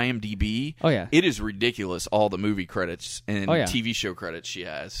her IMDb, it is ridiculous, all the movie credits and TV show credits she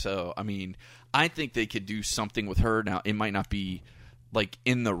has. So, I mean, I think they could do something with her. Now, it might not be like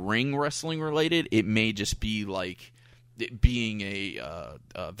in the ring wrestling related. It may just be like being a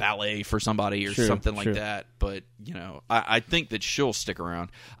valet for somebody or something like that. But I think that she'll stick around.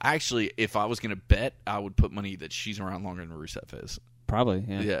 Actually, if I was going to bet, I would put money that she's around longer than Rusev is. Probably,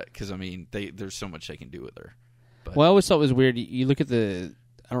 yeah. Yeah, because I mean, there's so much they can do with her. But. Well, I always thought it was weird. You look at I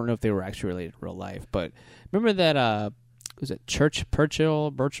don't know if they were actually related in real life, but remember that was it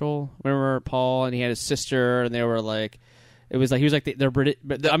Burchill? Remember Paul, and he had his sister, and they were like. It was like he was like they're British,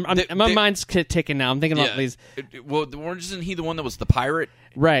 but my mind's ticking now. I'm thinking about these. Well, wasn't he the one that was the pirate?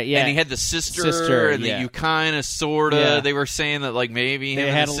 Right. Yeah. And he had the sister and then you kind of, sort of. Yeah. They were saying that like maybe him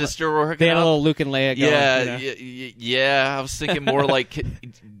and the sister were hooking up. They had a little Luke and Leia going. Yeah. I was thinking more like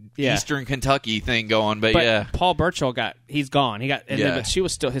Eastern Kentucky thing going, but yeah. Paul Burchill he's gone. But she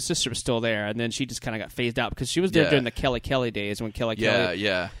was still, his sister was still there, and then she just kind of got phased out because she was there during the Kelly days when Kelly.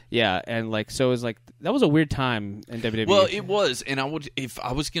 Yeah, and like so it was like that was a weird time in WWE. Well, it was, and if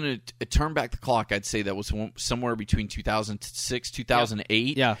I was gonna turn back the clock, I'd say that was somewhere between 2006, 2008.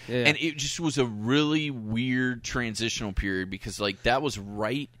 Yeah. And it just was a really weird transitional period because like that was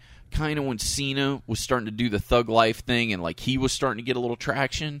right kind of when Cena was starting to do the thug life thing and like he was starting to get a little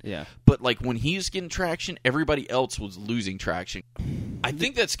traction. Yeah. But like when he was getting traction, everybody else was losing traction. I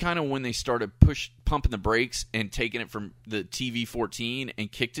think that's kind of when they started pumping the brakes and taking it from the TV 14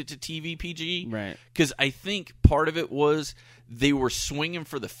 and kicked it to TV PG. Right. Because I think part of it was they were swinging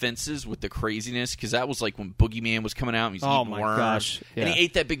for the fences with the craziness, because that was like when Boogeyman was coming out and he was eating worms. Gosh. Yeah. And he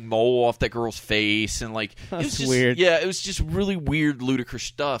ate that big mole off that girl's face, and like That's it was just weird. Yeah, it was just really weird, ludicrous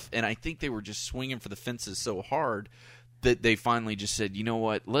stuff. And I think they were just swinging for the fences so hard that they finally just said, you know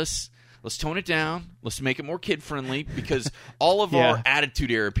what, let's tone it down. Let's make it more kid friendly, because all of our Attitude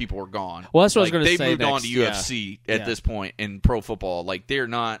Era people are gone. Well, that's what I was going to say. They moved on to next. UFC at this point in pro football. Like they're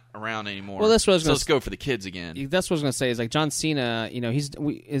not around anymore. Well, that's what I was so let's go for the kids again. That's what I was going to say. Is like John Cena. You know,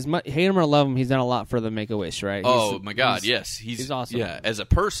 hate him or love him, he's done a lot for the Make-A-Wish, right? My God, yes, he's awesome. Yeah, as a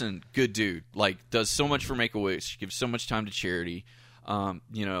person, good dude. Like does so much for Make-A-Wish, gives so much time to charity.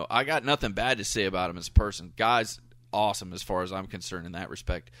 You know, I got nothing bad to say about him as a person. Guy's awesome as far as I'm concerned in that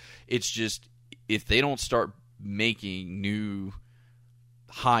respect. It's just, if they don't start making new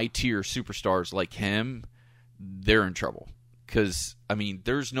high-tier superstars like him, they're in trouble. Because, I mean,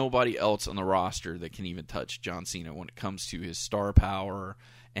 there's nobody else on the roster that can even touch John Cena when it comes to his star power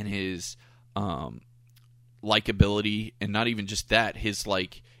and his likability. And not even just that, his,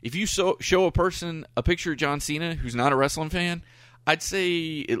 like, if you show a person a picture of John Cena who's not a wrestling fan, I'd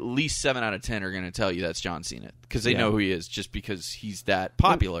say at least 7 out of 10 are going to tell you that's John Cena, because they know who he is, just because he's that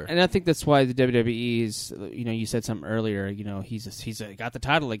popular. And I think that's why the WWE is. You know, you said something earlier. You know, he's got the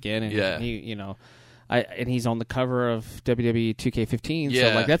title again, and he, you know, and he's on the cover of WWE 2K15.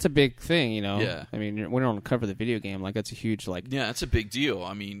 So like that's a big thing. You know, I mean, when you're on the cover of the video game, like that's a huge that's a big deal.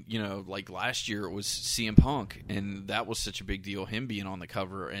 I mean, you know, like last year it was CM Punk, and that was such a big deal. Him being on the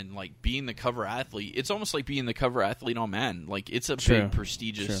cover and like being the cover athlete. It's almost like being the cover athlete on Madden. Like it's a big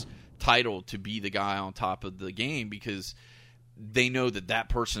prestigious title to be the guy on top of the game, because they know that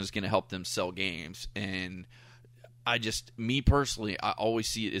person is going to help them sell games. And me personally, I always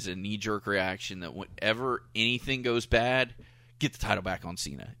see it as a knee-jerk reaction that whenever anything goes bad, get the title back on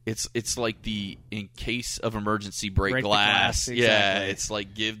Cena. It's like the in case of emergency break glass. Exactly. Yeah, it's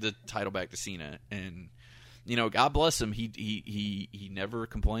like give the title back to Cena. And you know, God bless him. He never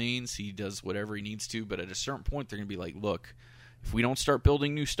complains. He does whatever he needs to. But at a certain point, they're going to be like, look, if we don't start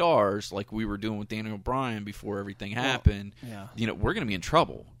building new stars like we were doing with Daniel Bryan before everything happened, you know, we're going to be in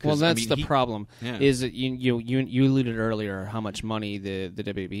trouble. Well, that's the problem. Is that you alluded earlier how much money the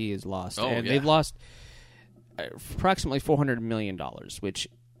WWE has lost, they've lost approximately $400 million, which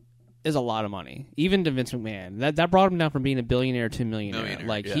is a lot of money, even to Vince McMahon. That brought him down from being a billionaire to millionaire.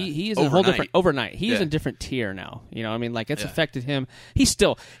 Like he is a whole different overnight. He is a different tier now. You know what I mean? Like it's affected him. He's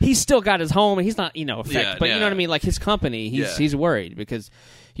still got his home, and he's not affected. But you know what I mean? Like his company, he's worried because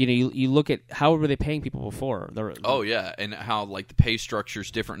you know you look at how were they paying people before? And how like the pay structure is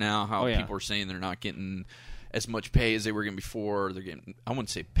different now. How people are saying they're not getting as much pay as they were getting before. They're getting, I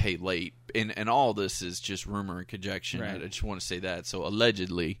wouldn't say pay late, and all this is just rumor and conjecture. Right. I just want to say that. So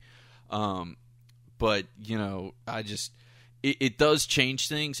allegedly. But you know, it does change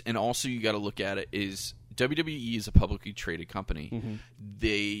things, and also you got to look at it is WWE is a publicly traded company.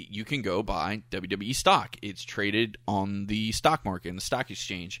 Mm-hmm. You can go buy WWE stock. It's traded on the stock market and the stock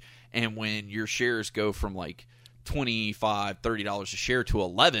exchange. And when your shares go from like $25, $30 a share to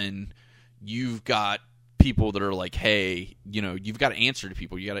 $11, you've got people that are like, hey, you know, you've got to answer to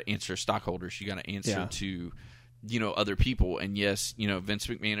people. You got to answer stockholders. You got to answer to other people. And yes, Vince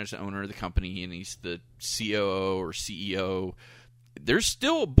McMahon is the owner of the company and he's the COO or CEO. There's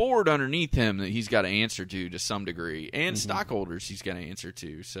still a board underneath him that he's got to answer to some degree, and stockholders he's got to answer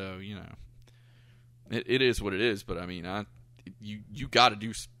to. So, it is what it is. But I mean, you got to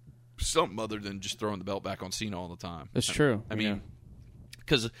do something other than just throwing the belt back on Cena all the time. That's true. I mean,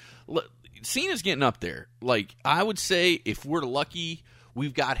 because Cena's getting up there. Like, I would say if we're lucky,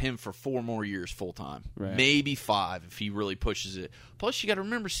 we've got him for 4 more years full time, maybe 5 if he really pushes it. Plus, you got to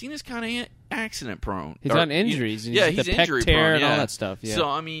remember Cena's kind of accident prone. He's got injuries. He's injury prone and all that stuff. Yeah. So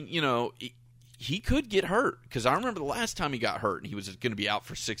I mean, he could get hurt because I remember the last time he got hurt and he was going to be out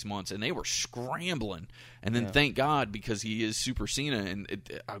for 6 months and they were scrambling. And then thank God because he is Super Cena and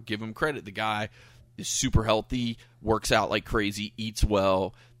I'll give him credit. The guy is super healthy, works out like crazy, eats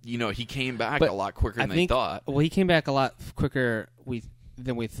well. He came back a lot quicker than they thought. Well, he came back a lot quicker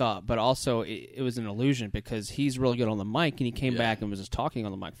than we thought, but also it was an illusion because he's really good on the mic, and he came back and was just talking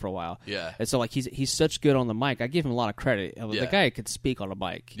on the mic for a while. Yeah, and so like he's such good on the mic. I give him a lot of credit. The guy could speak on a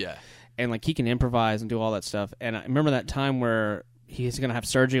mic. Yeah, and like he can improvise and do all that stuff. And I remember that time where he's going to have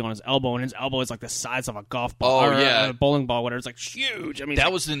surgery on his elbow, and his elbow is like the size of a golf ball or a bowling ball, whatever. It's like huge. I mean,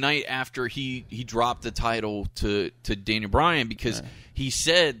 that was the night after he dropped the title to Daniel Bryan because he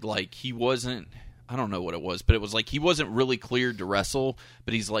said like he wasn't. I don't know what it was, but it was like he wasn't really cleared to wrestle.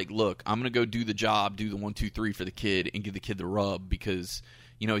 But he's like, look, I'm going to go do the job, do the 1, 2, 3 for the kid, and give the kid the rub because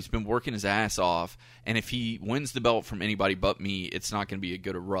he's been working his ass off, and if he wins the belt from anybody but me, it's not going to be a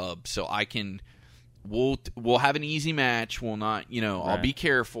good rub. So we'll have an easy match. We'll not, I'll be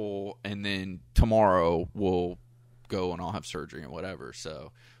careful, and then tomorrow we'll go and I'll have surgery and whatever.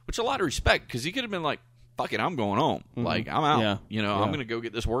 So, which a lot of respect because he could have been like, fuck it, I'm going home. Mm-hmm. Like I'm out. Yeah. I'm going to go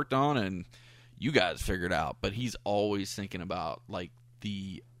get this worked on and you guys figure it out. But he's always thinking about like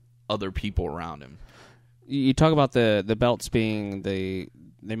the other people around him. You talk about the belts being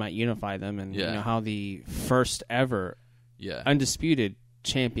they might unify them, and how the first ever undisputed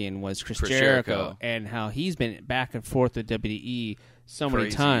champion was Chris Jericho, and how he's been back and forth with WWE so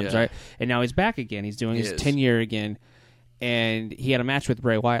many times, right? And now he's back again. He's doing his 10-year again, and he had a match with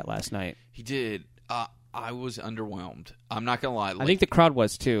Bray Wyatt last night. He did. I was underwhelmed. I'm not gonna lie. I think the crowd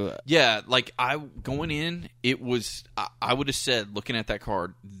was too. Yeah, like going in, it was. I would have said, looking at that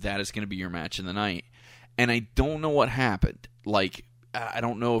card, that is going to be your match in the night, and I don't know what happened. Like, I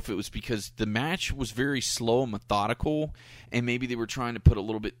don't know if it was because the match was very slow and methodical, and maybe they were trying to put a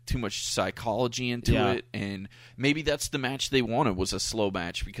little bit too much psychology into it, and maybe that's the match they wanted was a slow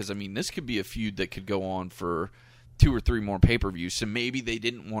match because I mean this could be a feud that could go on for 2 or 3 more pay-per-views. So maybe they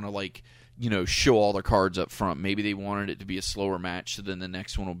didn't want to show all their cards up front. Maybe they wanted it to be a slower match, so then the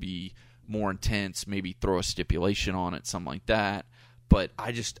next one will be more intense. Maybe throw a stipulation on it, something like that. But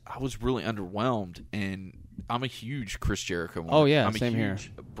I was really underwhelmed, and I'm a huge Chris Jericho mark. Oh yeah, I'm same a huge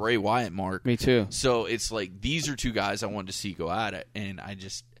here. Bray Wyatt mark. Me too. So it's like these are 2 guys I wanted to see go at it, and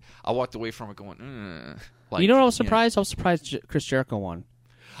I walked away from it going, like, you know what I was surprised? I was surprised Chris Jericho won.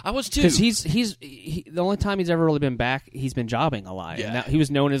 I was too, because he's the only time he's ever really been back. He's been jobbing a lot. Yeah. And he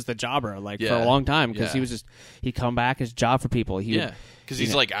was known as the jobber for a long time because he'd come back as job for people. Because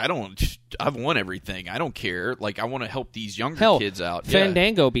he's like, I've won everything. I don't care. Like, I want to help these younger kids out.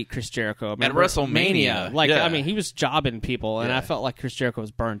 Fandango beat Chris Jericho at WrestleMania. I mean, he was jobbing people, and I felt like Chris Jericho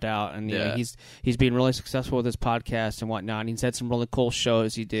was burnt out. And he's been really successful with his podcast and whatnot. And he's had some really cool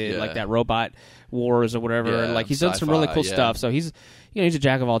shows he did, like that Robot Wars or whatever. Like he's done some really cool stuff. So he's he's a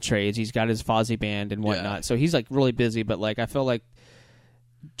jack of all trades. He's got his Fozzy band and whatnot. Yeah. So he's like really busy. But like I feel like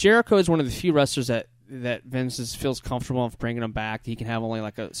Jericho is one of the few wrestlers that Vince feels comfortable of bringing him back. He can have only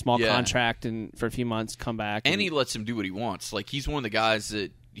like a small contract and for a few months come back. And he lets him do what he wants. Like he's one of the guys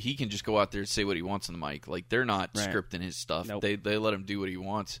that he can just go out there and say what he wants on the mic. Like they're not scripting his stuff. Nope. They let him do what he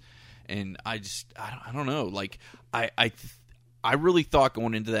wants. And I don't know. Like I really thought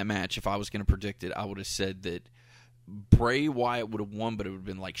going into that match, if I was going to predict it, I would have said that Bray Wyatt would have won, but it would have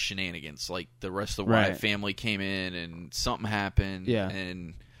been like shenanigans. Like the rest of the Wyatt family came in and something happened. Yeah.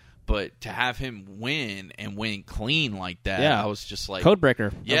 But to have him win and win clean like that, I was just like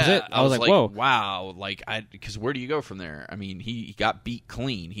Codebreaker. Yeah, I was like, whoa, wow! Like because where do you go from there? I mean, he got beat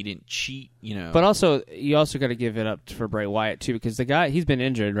clean. He didn't cheat, But also, you also got to give it up for Bray Wyatt too, because the guy he's been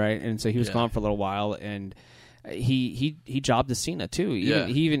injured, right, and so he was gone for a little while, and he jobbed to Cena too.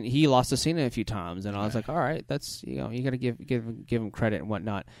 He lost to Cena a few times, and I was like, all right, that's you got to give him credit and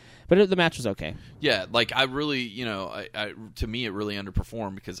whatnot. But the match was okay. Yeah, like I really, to me, it really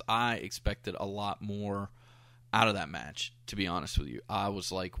underperformed because I expected a lot more out of that match. To be honest with you, I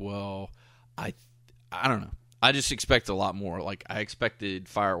was like, well, I don't know. I just expected a lot more. Like I expected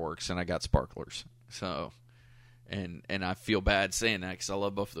fireworks, and I got sparklers. So, and I feel bad saying that because I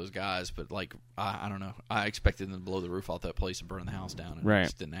love both of those guys, but like I don't know. I expected them to blow the roof off that place and burn the house down, and it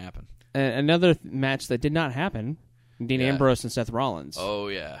just didn't happen. Another match that did not happen. Dean Ambrose and Seth Rollins. Oh,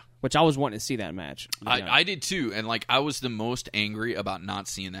 yeah. Which I was wanting to see that match. I did too. And like I was the most angry about not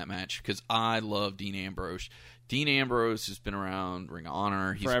seeing that match because I love Dean Ambrose. Dean Ambrose has been around Ring of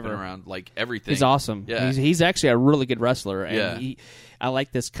Honor. He's been around like everything. He's awesome. Yeah. He's actually a really good wrestler. And I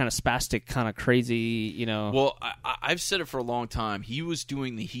like this kind of spastic, kind of crazy, Well, I've said it for a long time. He was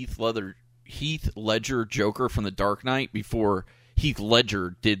doing the Heath Ledger Joker from The Dark Knight before Heath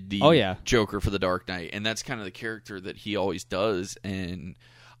Ledger did the Joker for The Dark Knight, and that's kind of the character that he always does, and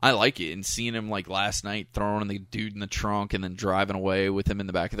I like it. And seeing him like last night throwing the dude in the trunk and then driving away with him in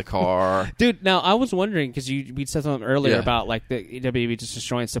the back of the car. Dude, now I was wondering because we said something earlier about like the WWE just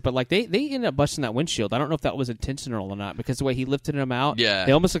destroying stuff, but like they ended up busting that windshield. I don't know if that was intentional or not because the way he lifted him out,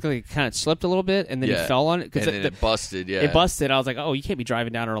 they almost looked like he kind of slipped a little bit and then he fell on it. And then it busted. Yeah, it busted. I was like, oh, you can't be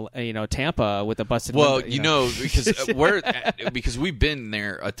driving down Tampa with a busted. Well, window, because we've been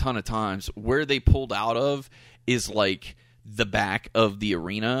there a ton of times. Where they pulled out of is like the back of the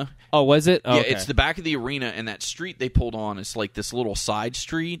arena. Oh, was it? Oh, yeah, okay. it's the back of the arena, and that street they pulled on is like this little side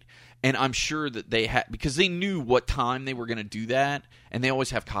street. And I'm sure that they had, because they knew what time they were going to do that, and they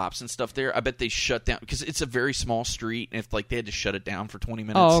always have cops and stuff there. I bet they shut down, because it's a very small street, and if like they had to shut it down for 20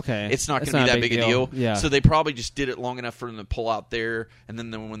 minutes, Oh, okay. it's not going to be that big a deal. Yeah. So they probably just did it long enough for them to pull out there, and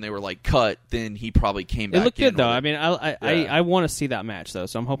then when they were like cut, then he probably came back. It looked good though. with I it. mean, I want to see that match though,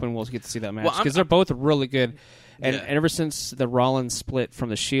 so I'm hoping we'll get to see that match Well, because they're both really good. And Yeah. ever since the Rollins split from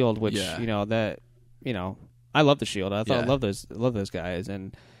the Shield, which I love the Shield. I Yeah. love those guys,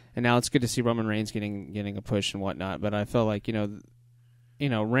 and now it's good to see Roman Reigns getting a push and whatnot. But I feel like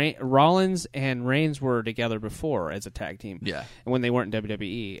Rollins and Reigns were together before as a tag team, Yeah. and when they weren't in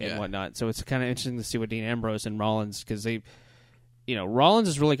WWE and Yeah. whatnot. So it's kind of interesting to see what Dean Ambrose and Rollins, because they. Rollins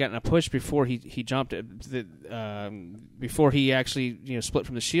has really gotten a push before he jumped. Before he actually split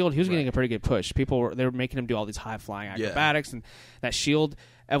from the Shield, he was getting a pretty good push. They were making him do all these high flying acrobatics, and that Shield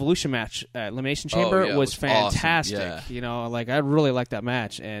Evolution match at Elimination Chamber was fantastic. Awesome. Yeah. I really liked that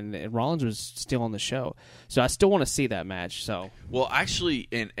match, and Rollins was still on the show, so I still want to see that match. So Well, actually,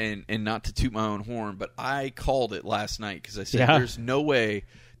 and not to toot my own horn, but I called it last night because I said there's no way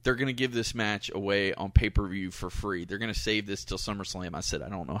they're going to give this match away on pay-per-view for free. They're going to save this till SummerSlam. I said, I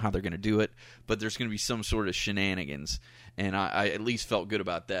don't know how they're going to do it, but there's going to be some sort of shenanigans. And I at least felt good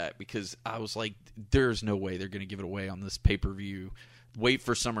about that because I was like, there's no way they're going to give it away on this pay-per-view. Wait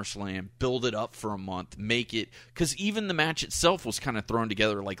for SummerSlam, build it up for a month, make it... Because even the match itself was kind of thrown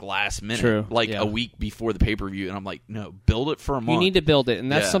together last minute, True. a week before the pay-per-view. And I'm like, no, build it for a month. you need to build it,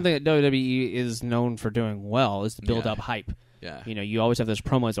 and that's Yeah. something that WWE is known for doing well, is to build up hype. Yeah. You always have those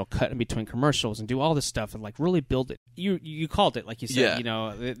promos that'll cut in between commercials and do all this stuff and really build it. You called it, like you said.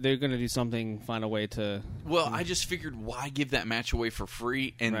 Yeah. They're going to do something, find a way to. Well, I just figured why give that match away for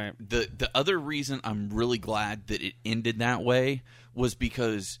free? And Right. the other reason I'm really glad that it ended that way was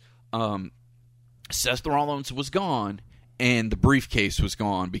because Seth Rollins was gone and the briefcase was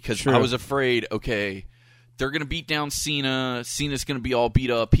gone because True. I was afraid, okay, they're going to beat down Cena. Cena's going to be all beat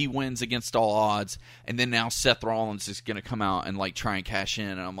up. He wins against all odds. And then now Seth Rollins is going to come out and try and cash in.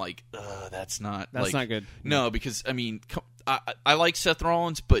 And I'm like, that's not That's not good. No, because, I mean, I like Seth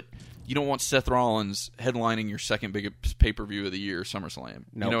Rollins, but you don't want Seth Rollins headlining your second biggest pay-per-view of the year, SummerSlam.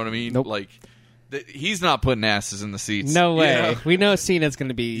 Nope. You know what I mean? Nope. He's not putting asses in the seats. No way. You know? We know Cena's going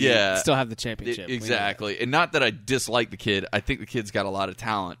to be still have the championship. We know Exactly. And not that I dislike the kid. I think the kid's got a lot of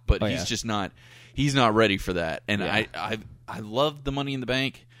talent, but he's just not. He's not ready for that. And I love the Money in the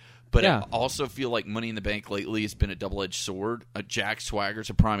Bank, but I also feel like Money in the Bank lately has been a double-edged sword. Jack Swagger's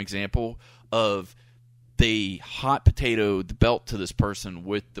a prime example of they hot potato the belt to this person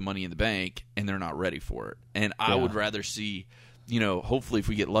with the Money in the Bank, and they're not ready for it. And I would rather see, hopefully if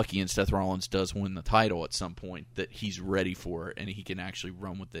we get lucky and Seth Rollins does win the title at some point, that he's ready for it and he can actually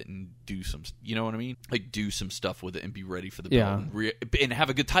run with it and do some, you know what I mean? Do some stuff with it and be ready for the belt and have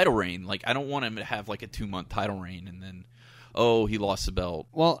a good title reign. I don't want him to have a 2-month title reign and then, he lost the belt.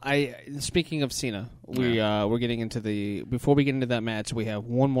 Well, speaking of Cena, we're getting into before we get into that match, we have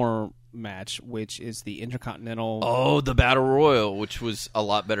one more match, which is the Intercontinental. Oh, the Battle Royal, which was a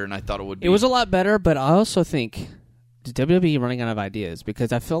lot better than I thought it would be. It was a lot better, but I also think is WWE running out of ideas,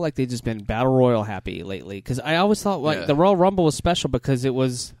 because I feel like they've just been Battle Royal happy lately. Because I always thought the Royal Rumble was special because it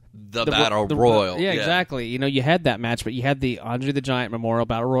was the Battle Royal. Yeah, exactly. You had that match, but you had the Andre the Giant Memorial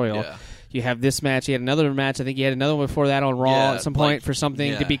Battle Royal. Yeah. You have this match. You had another match. I think you had another one before that on Raw at some point for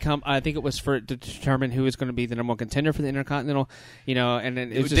something to become. I think it was to determine who is going to be the number one contender for the Intercontinental. And then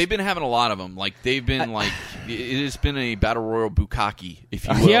they've been having a lot of them. They've been it has been a Battle Royal bukkake, if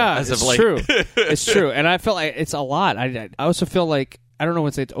you will. It's true. It's true, and I felt like it's a lot. I also feel like, I don't know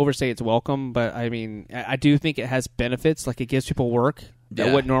when to overstate its welcome, but I mean, I do think it has benefits. It gives people work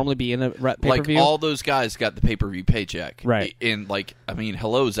that would normally be in a pay-per-view. All those guys got the pay-per-view paycheck. Right. And,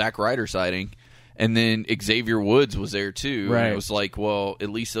 hello, Zack Ryder sighting. And then Xavier Woods was there, too. Right. And it was at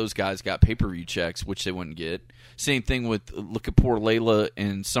least those guys got pay-per-view checks, which they wouldn't get. Same thing with, look at poor Layla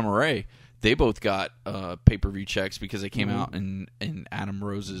and Summer Rae. They both got pay-per-view checks because they came out in Adam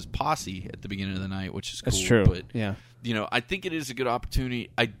Rose's posse at the beginning of the night, which is cool. That's true. But, yeah. I think it is a good opportunity.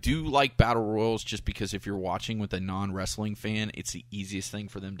 I do like Battle Royals just because if you're watching with a non-wrestling fan, it's the easiest thing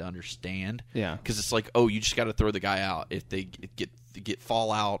for them to understand. Yeah. Because it's you just got to throw the guy out. If they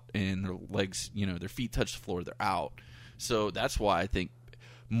fall out and their legs, their feet touch the floor, they're out. So that's why I think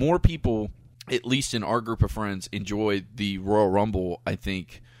more people, at least in our group of friends, enjoy the Royal Rumble, I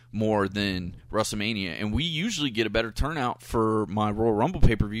think, more than WrestleMania. And we usually get a better turnout for my Royal Rumble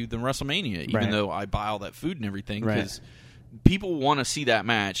pay-per-view than WrestleMania, even though I buy all that food and everything, because people want to see that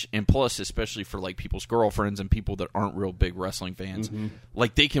match, and plus, especially for like people's girlfriends and people that aren't real big wrestling fans,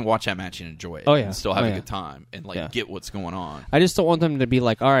 like they can watch that match and enjoy it. And still have a good time and like get what's going on. I just don't want them to be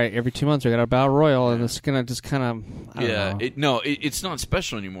like, all right, every 2 months we got a battle royal, and it's gonna just kind of it's not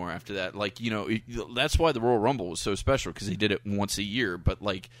special anymore after that. Like that's why the Royal Rumble was so special, because they did it once a year. But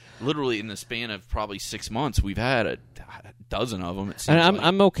like literally in the span of probably 6 months, we've had a dozen of them. It seems and like.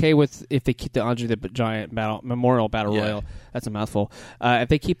 I'm okay with if they keep the Andre the Giant Memorial Battle Royal. That's a mouthful. If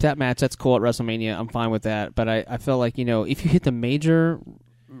they keep that match, that's cool at WrestleMania. I'm fine with that. But I feel like, if you hit the major,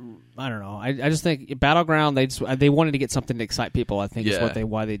 I don't know. I just think Battleground, they wanted to get something to excite people. I think is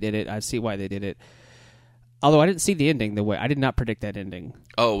why they did it. I see why they did it. Although I didn't see the ending the way I did not predict that ending.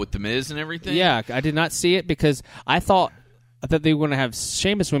 Oh, with the Miz and everything. Yeah, I did not see it because I thought they were going to have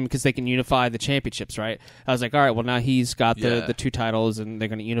Sheamus win because they can unify the championships, right? I was like, all right, well now he's got the 2 titles and they're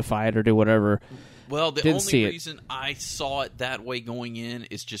going to unify it or do whatever. Well, the only reason I saw it that way going in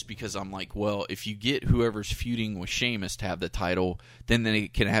is just because I'm like, well, if you get whoever's feuding with Sheamus to have the title, then they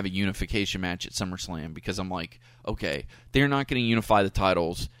can have a unification match at SummerSlam. Because I'm like, okay, they're not going to unify the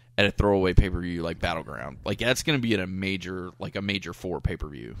titles at a throwaway pay-per-view like Battleground. Like, that's going to be at a major 4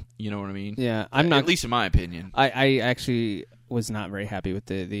 pay-per-view. You know what I mean? Yeah, I'm not. At least in my opinion. I actually was not very happy with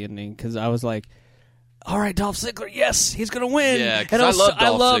the ending because I was like, all right, Dolph Ziggler, yes, he's going to win. Yeah, because I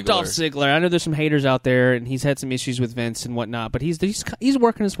love Dolph Ziggler. I know there's some haters out there, and he's had some issues with Vince and whatnot, but he's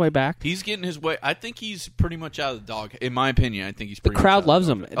working his way back. He's getting his way. I think he's pretty much out of the dog. In my opinion, I think he's pretty The crowd much loves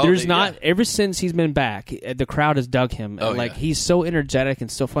out him. of the dog. Ever since he's been back, the crowd has dug him. He's so energetic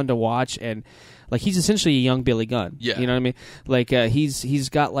and so fun to watch, and like he's essentially a young Billy Gunn. Yeah. You know what I mean? Like he's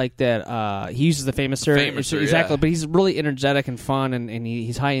got like that. He uses the famouser exactly, but he's really energetic and fun, and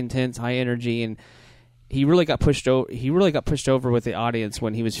he's high intense, high energy, and he really got pushed over. He really got pushed over with the audience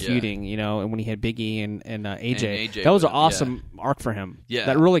when he was feuding, and when he had Big E and AJ. That was an awesome arc for him. Yeah,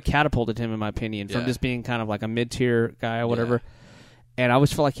 that really catapulted him, in my opinion, from just being kind of like a mid-tier guy or whatever. Yeah. And I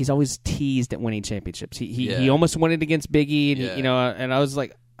always feel like he's always teased at winning championships. He almost won it against Big E, and and I was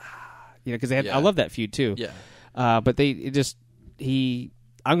like, because I love that feud too. Yeah. But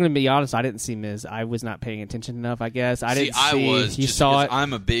I'm going to be honest. I didn't see Miz. I was not paying attention enough. I guess I didn't see. I was. You saw it.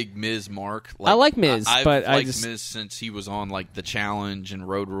 I'm a big Miz mark. I like Miz, but I liked Miz since he was on like the Challenge and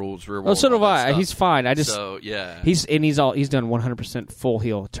Road Rules. So do I. Stuff. He's fine. He's done 100% full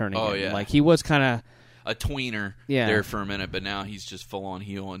heel turning. Oh yeah. Like he was kind of a tweener there for a minute, but now he's just full on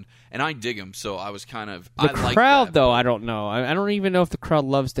heel, and I dig him. So I was kind of the crowd though. I don't know. I don't even know if the crowd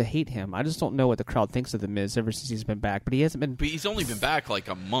loves to hate him. I just don't know what the crowd thinks of the Miz ever since he's been back. But he hasn't been. But he's only been back like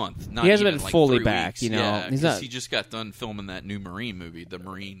a month. He hasn't been like fully 3 back. weeks. Yeah, he just got done filming that new Marine movie, the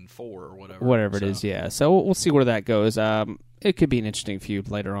Marine 4 or whatever. Whatever it is, yeah. So we'll see where that goes. It could be an interesting feud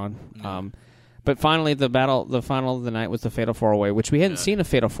later on. Yeah. But finally, the final of the night was the Fatal 4-Way, which we hadn't seen a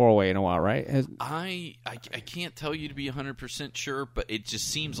Fatal 4-Way in a while, right? I can't tell you to be 100% sure, but it just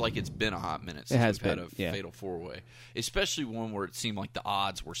seems like it's been a hot minute since we've had a Fatal 4-Way. Especially one where it seemed like the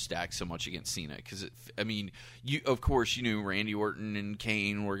odds were stacked so much against Cena. Because, of course, you knew Randy Orton and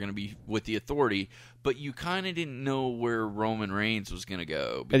Kane were going to be with the Authority, but you kind of didn't know where Roman Reigns was going to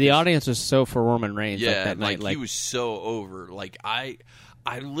go. But the audience was so for Roman Reigns that night. He was so over. Like, I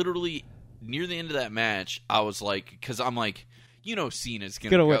literally... Near the end of that match, I was like, because I'm like, Cena's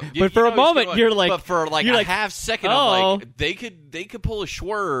gonna go. But for a moment, you're like, but for like a half second, I'm like, they could pull a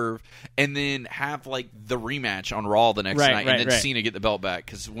swerve and then have like the rematch on Raw the next night, and then Cena get the belt back.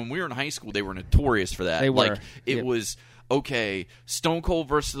 Because when we were in high school, they were notorious for that. They were. Like it was Stone Cold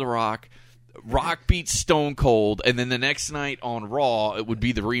versus The Rock. Rock beats Stone Cold, and then the next night on Raw, it would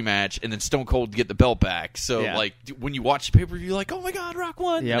be the rematch, and then Stone Cold would get the belt back. So, like, when you watch the pay-per-view, you're like, oh my God, Rock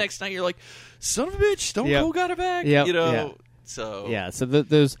won. The next night, you're like, son of a bitch, Stone Cold got it back. So... Yeah, so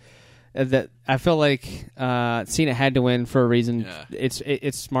those... that I feel like Cena had to win for a reason. Yeah.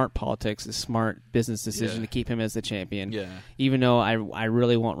 It's smart politics, a smart business decision to keep him as the champion. Yeah. Even though I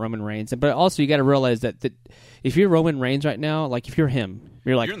really want Roman Reigns, but also you got to realize that if you're Roman Reigns right now, like if you're him,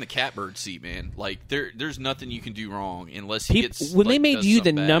 you're in the catbird seat, man. Like there's nothing you can do wrong unless he gets. When they made you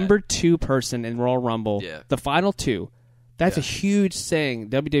the number 2 person in Royal Rumble, the final 2. That's a huge thing.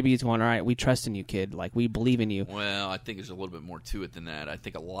 WWE's going, all right, we trust in you, kid. Like, we believe in you. Well, I think there's a little bit more to it than that. I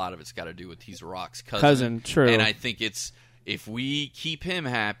think a lot of it's got to do with he's Rock's cousin. True. And I think it's, if we keep him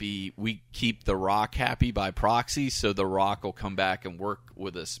happy, we keep The Rock happy by proxy, so The Rock will come back and work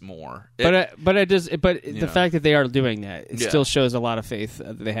with us more. The fact that they are doing that, it still shows a lot of faith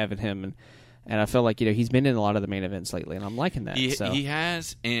that they have in him. And I feel like he's been in a lot of the main events lately, and I'm liking that. He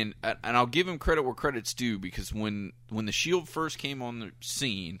has, and I'll give him credit where credit's due, because when the Shield first came on the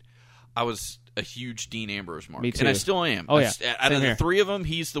scene, I was a huge Dean Ambrose mark. Me too. And I still am. Oh, yeah. Out of Same the here. three of them,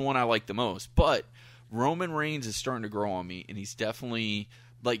 he's the one I like the most. But Roman Reigns is starting to grow on me, and he's definitely,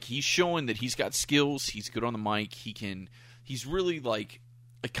 like, he's showing that he's got skills. He's good on the mic. He's really, like,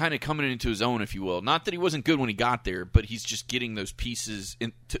 kind of coming into his own, if you will. Not that he wasn't good when he got there, but he's just getting those pieces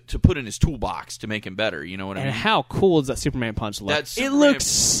to put in his toolbox to make him better. You know what I And mean? how cool does that Superman punch look? That It Superman looks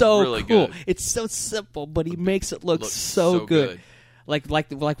so really cool. good. It's so simple, but he makes it look Looks so good. good. Like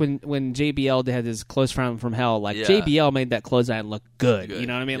when JBL had his close friend from hell, like Yeah. JBL made that clothesline look good. Good. You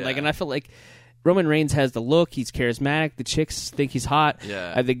know what I mean? Like, Yeah. and I feel like Roman Reigns has the look. He's charismatic. The chicks think he's hot.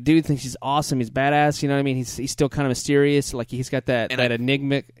 Yeah. I think dude thinks he's awesome. He's badass. You know what I mean? He's still kind of mysterious. Like he's got that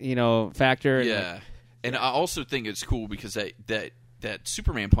enigmatic, factor. Yeah. And I also think it's cool because that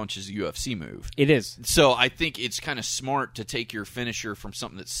Superman punch is a UFC move. It is. So I think it's kind of smart to take your finisher from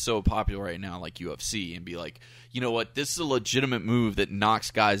something that's so popular right now, like UFC, and be like, you know what, this is a legitimate move that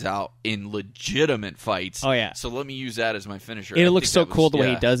knocks guys out in legitimate fights. Oh, yeah. So let me use that as my finisher. And it I looks think so that was- cool the way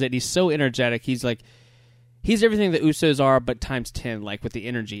he yeah. does it. He's so energetic. He's everything the Usos are, but times 10, like with the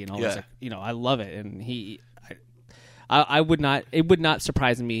energy and all this. Yeah. I love it. And I would not. It would not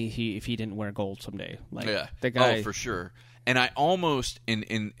surprise me if he didn't wear gold someday. Like the guy. Oh, for sure. And I almost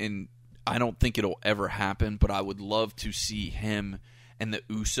in I don't think it'll ever happen, but I would love to see him and the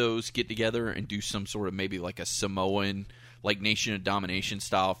Usos get together and do some sort of maybe like a Samoan, like Nation of Domination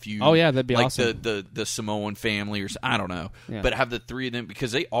style feud. Oh, yeah, that'd be like awesome. the Samoan family, or I don't know, Yeah. but have the three of them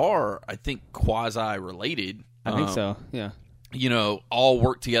because they are, I think, quasi related. I think so. Yeah. All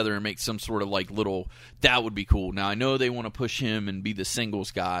work together and make some sort of like little. That would be cool. Now I know they want to push him and be the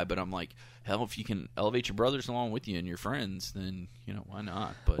singles guy, but I'm like, hell, if you can elevate your brothers along with you and your friends, then why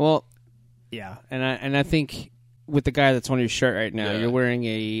not? But Well, yeah, and I think with the guy that's on your shirt right now, Yeah. you're wearing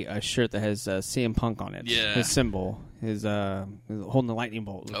a shirt that has CM Punk on it. Yeah. His symbol, his holding the lightning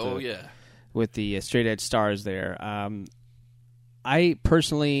bolt. With with the straight edge stars there. I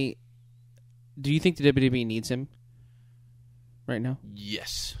personally, do you think the WWE needs him right now?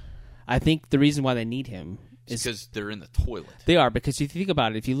 Yes, I think the reason why they need him is because they're in the toilet. They are, because if you think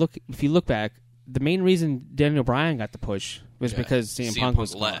about it, if you look back, the main reason Daniel Bryan got the push was because CM Punk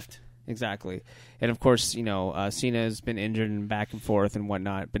was left. gone. Exactly. And of course, Cena's been injured and back and forth and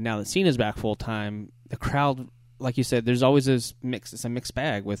whatnot. But now that Cena's back full time, the crowd, like you said, there's always this mix. It's a mixed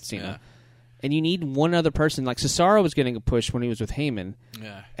bag with Cena. Yeah. And you need one other person. Like Cesaro was getting a push when he was with Heyman.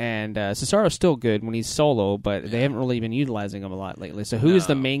 Yeah. And Cesaro's still good when he's solo, but they haven't really been utilizing him a lot lately. So who is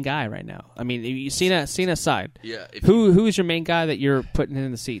the main guy right now? I mean, Cena aside. Yeah. Who is your main guy that you're putting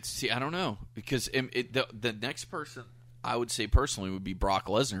in the seats? See, I don't know because the next person I would say personally would be Brock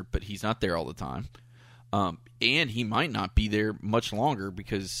Lesnar, but he's not there all the time, and he might not be there much longer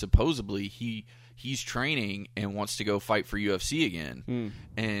because supposedly he's training and wants to go fight for UFC again.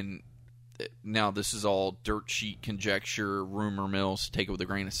 And now this is all dirt sheet conjecture, rumor mills. Take it with a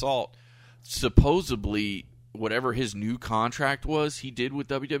grain of salt. Supposedly, whatever his new contract was, he did with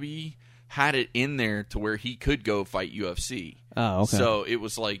WWE. Had it in there to where he could go fight UFC. Oh, okay. So it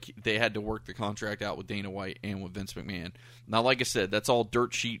was like they had to work the contract out with Dana White and with Vince McMahon. Now, like I said, that's all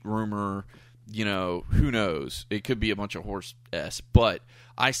dirt sheet rumor. Who knows? It could be a bunch of horse s. But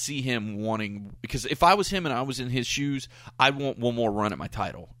I see him wanting, because if I was him and I was in his shoes, I'd want one more run at my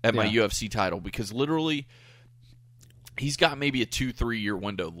title, at my UFC title, because literally he's got maybe a 2-3 year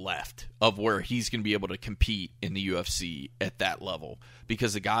window left of where he's going to be able to compete in the UFC at that level,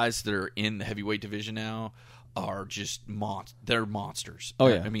 because the guys that are in the heavyweight division now are just they're monsters. Oh,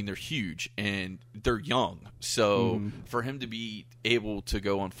 yeah. I mean, they're huge and they're young. So for him to be able to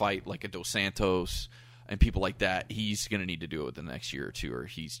go and fight like a Dos Santos and people like that, he's going to need to do it within the next year or two, or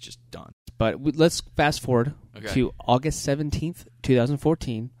he's just done. But let's fast forward to August 17th,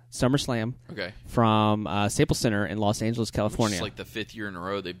 2014, SummerSlam. Okay. From Staples Center in Los Angeles, California. It's like the 5th year in a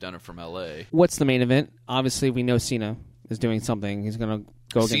row they've done it from LA. What's the main event? Obviously, we know Cena is doing something. He's going to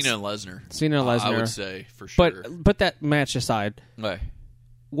go against Cena and Lesnar. Cena and Lesnar. I would say, for sure. But that match aside, Okay.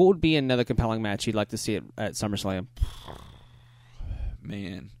 what would be another compelling match you'd like to see at SummerSlam?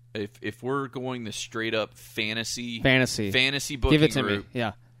 Man, if we're going the straight up fantasy booking give it to route, me.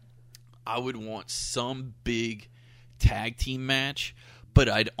 Yeah. I would want some big tag team match, but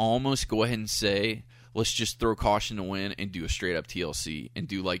I'd almost go ahead and say, let's just throw caution to win and do a straight up TLC and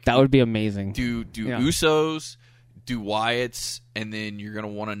do like that would be amazing. Do Usos, do Wyatt's, and then you're gonna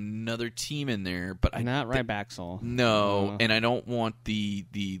want another team in there, but not Ryback. No, and I don't want the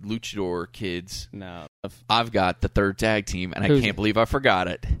Luchador kids. No, I've got the third tag team, and I can't believe I forgot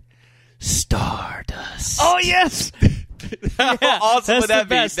it. Stardust. Oh yes. How awesome would that be?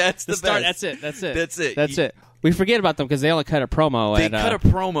 Best. That's the best. That's it. That's it. We forget about them because they only cut a promo. They cut a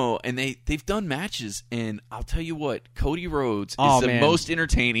promo, and they've done matches, and I'll tell you what, Cody Rhodes is the most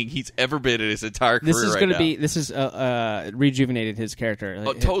entertaining he's ever been in his entire career. This is rejuvenated his character.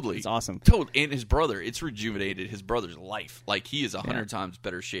 Oh, totally. It's awesome. Totally. And his brother, it's rejuvenated his brother's life. Like, he is 100 times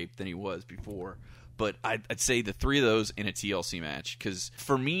better shape than he was before. But I'd say the three of those in a TLC match, because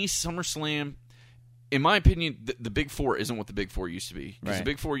for me, SummerSlam, in my opinion, the Big Four isn't what the Big Four used to be. Because the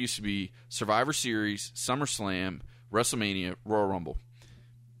Big Four used to be Survivor Series, SummerSlam, WrestleMania, Royal Rumble.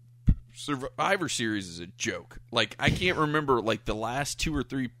 Survivor Series is a joke. Like, I can't remember, like, the last 2 or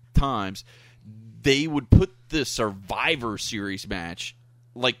 3 times they would put the Survivor Series match,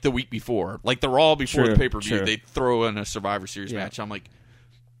 like, the week before. Like, the Raw before the pay-per-view, they'd throw in a Survivor Series match. I'm like,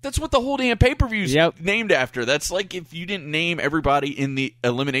 that's what the whole damn pay-per-view's named after. That's like if you didn't name everybody in the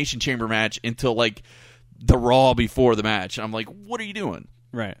Elimination Chamber match until, like, the Raw before the match. I'm like, what are you doing?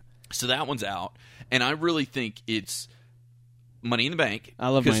 Right. So that one's out. And I really think it's Money in the Bank. I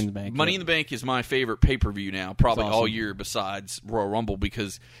love Money in the Bank. Money in the Bank is my favorite pay-per-view now, probably all year besides Royal Rumble,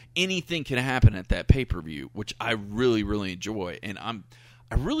 because anything can happen at that pay-per-view, which I really, really enjoy. And I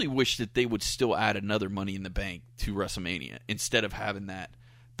really wish that they would still add another Money in the Bank to WrestleMania instead of having that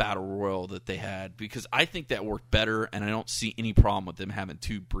Battle Royal that they had, because I think that worked better, and I don't see any problem with them having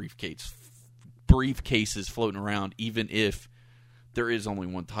 2 briefcases floating around, even if there is only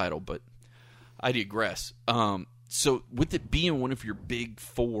one title. But I digress. So with it being one of your Big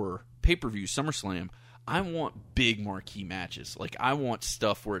Four pay-per-views, SummerSlam, I want big marquee matches. Like, I want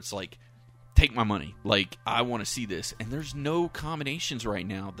stuff where it's like, take my money. Like, I want to see this. And there's no combinations right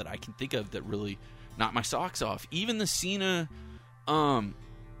now that I can think of that really knock my socks off. Even the Cena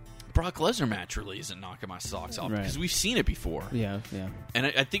Brock Lesnar match really isn't knocking my socks off, because we've seen it before. Yeah. And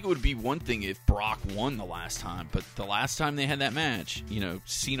I think it would be one thing if Brock won the last time, but the last time they had that match,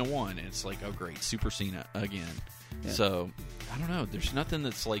 Cena won, and it's like, oh great, Super Cena again. Yeah. So I don't know. There's nothing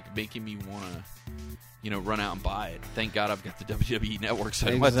that's like making me want to, run out and buy it. Thank God I've got the WWE Network, so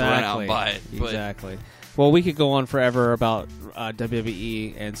I don't have to run out and buy it. Exactly. Well, we could go on forever about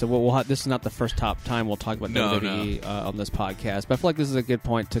WWE, and so this is not the first time we'll talk about WWE on this podcast, but I feel like this is a good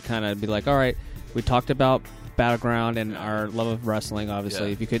point to kind of be like, all right, we talked about Battleground and our love of wrestling, obviously.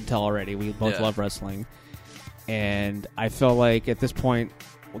 Yeah. If you couldn't tell already, we both love wrestling, and I feel like at this point,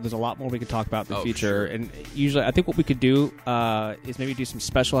 there's a lot more we could talk about in the future. Sure. And usually, I think what we could do is maybe do some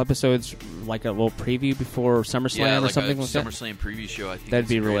special episodes, like a little preview before SummerSlam or something like that. SummerSlam preview show, I think that'd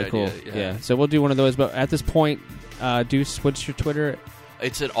be really cool. Idea. Yeah, so we'll do one of those. But at this point, Deuce, what's your Twitter?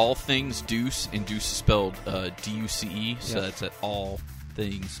 It's at All Things Deuce, and Deuce is spelled D-U-C-E, so that's at All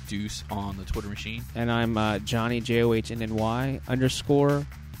Things Deuce on the Twitter machine. And I'm Johnny, JOHNNY _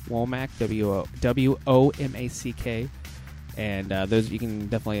 Womack, WOMACK. And those, you can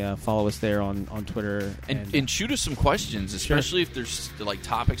definitely follow us there on Twitter. And shoot us some questions, especially if there's like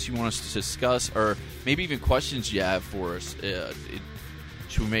topics you want us to discuss, or maybe even questions you have for us.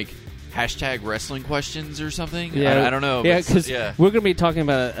 Should we make hashtag wrestling questions or something? Yeah, I don't know. Yeah, because we're going to be talking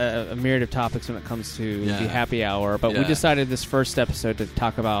about a myriad of topics when it comes to the happy hour. But we decided this first episode to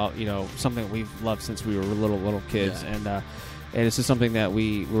talk about something that we've loved since we were little kids, and this is something that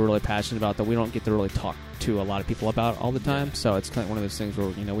we're really passionate about, that we don't get to really talk to a lot of people about all the time. Yeah. So it's kind of one of those things where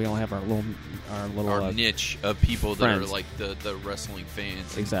we only have our little niche of people friends that are like the wrestling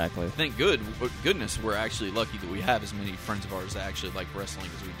fans. Exactly. Thank goodness we're actually lucky that we have as many friends of ours that actually like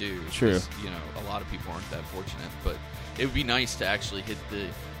wrestling as we do. True. A lot of people aren't that fortunate, but it would be nice to actually hit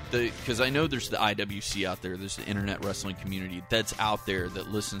because I know there's the IWC out there, there's the internet wrestling community that's out there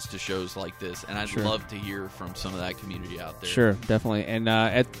that listens to shows like this, and I'd love to hear from some of that community out there. Sure, definitely. And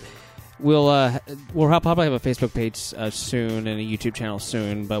we'll probably have a Facebook page soon and a YouTube channel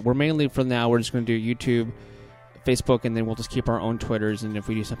soon, but we're mainly, for now, we're just going to do YouTube, Facebook, and then we'll just keep our own Twitters, and if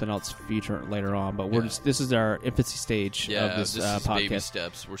we do something else future later on. But this is our infancy stage of this podcast. Baby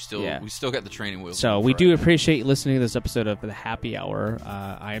steps. We still got the training wheels. So we do appreciate you listening to this episode of the Happy Hour.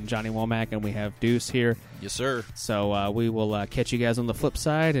 I am Johnny Womack, and we have Deuce here. Yes, sir. So we will catch you guys on the flip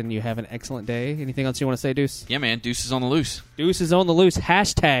side, and you have an excellent day. Anything else you want to say, Deuce? Yeah, man. Deuce is on the loose. Deuce is on the loose.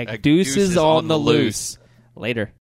 Hashtag Deuce is on the loose. Later.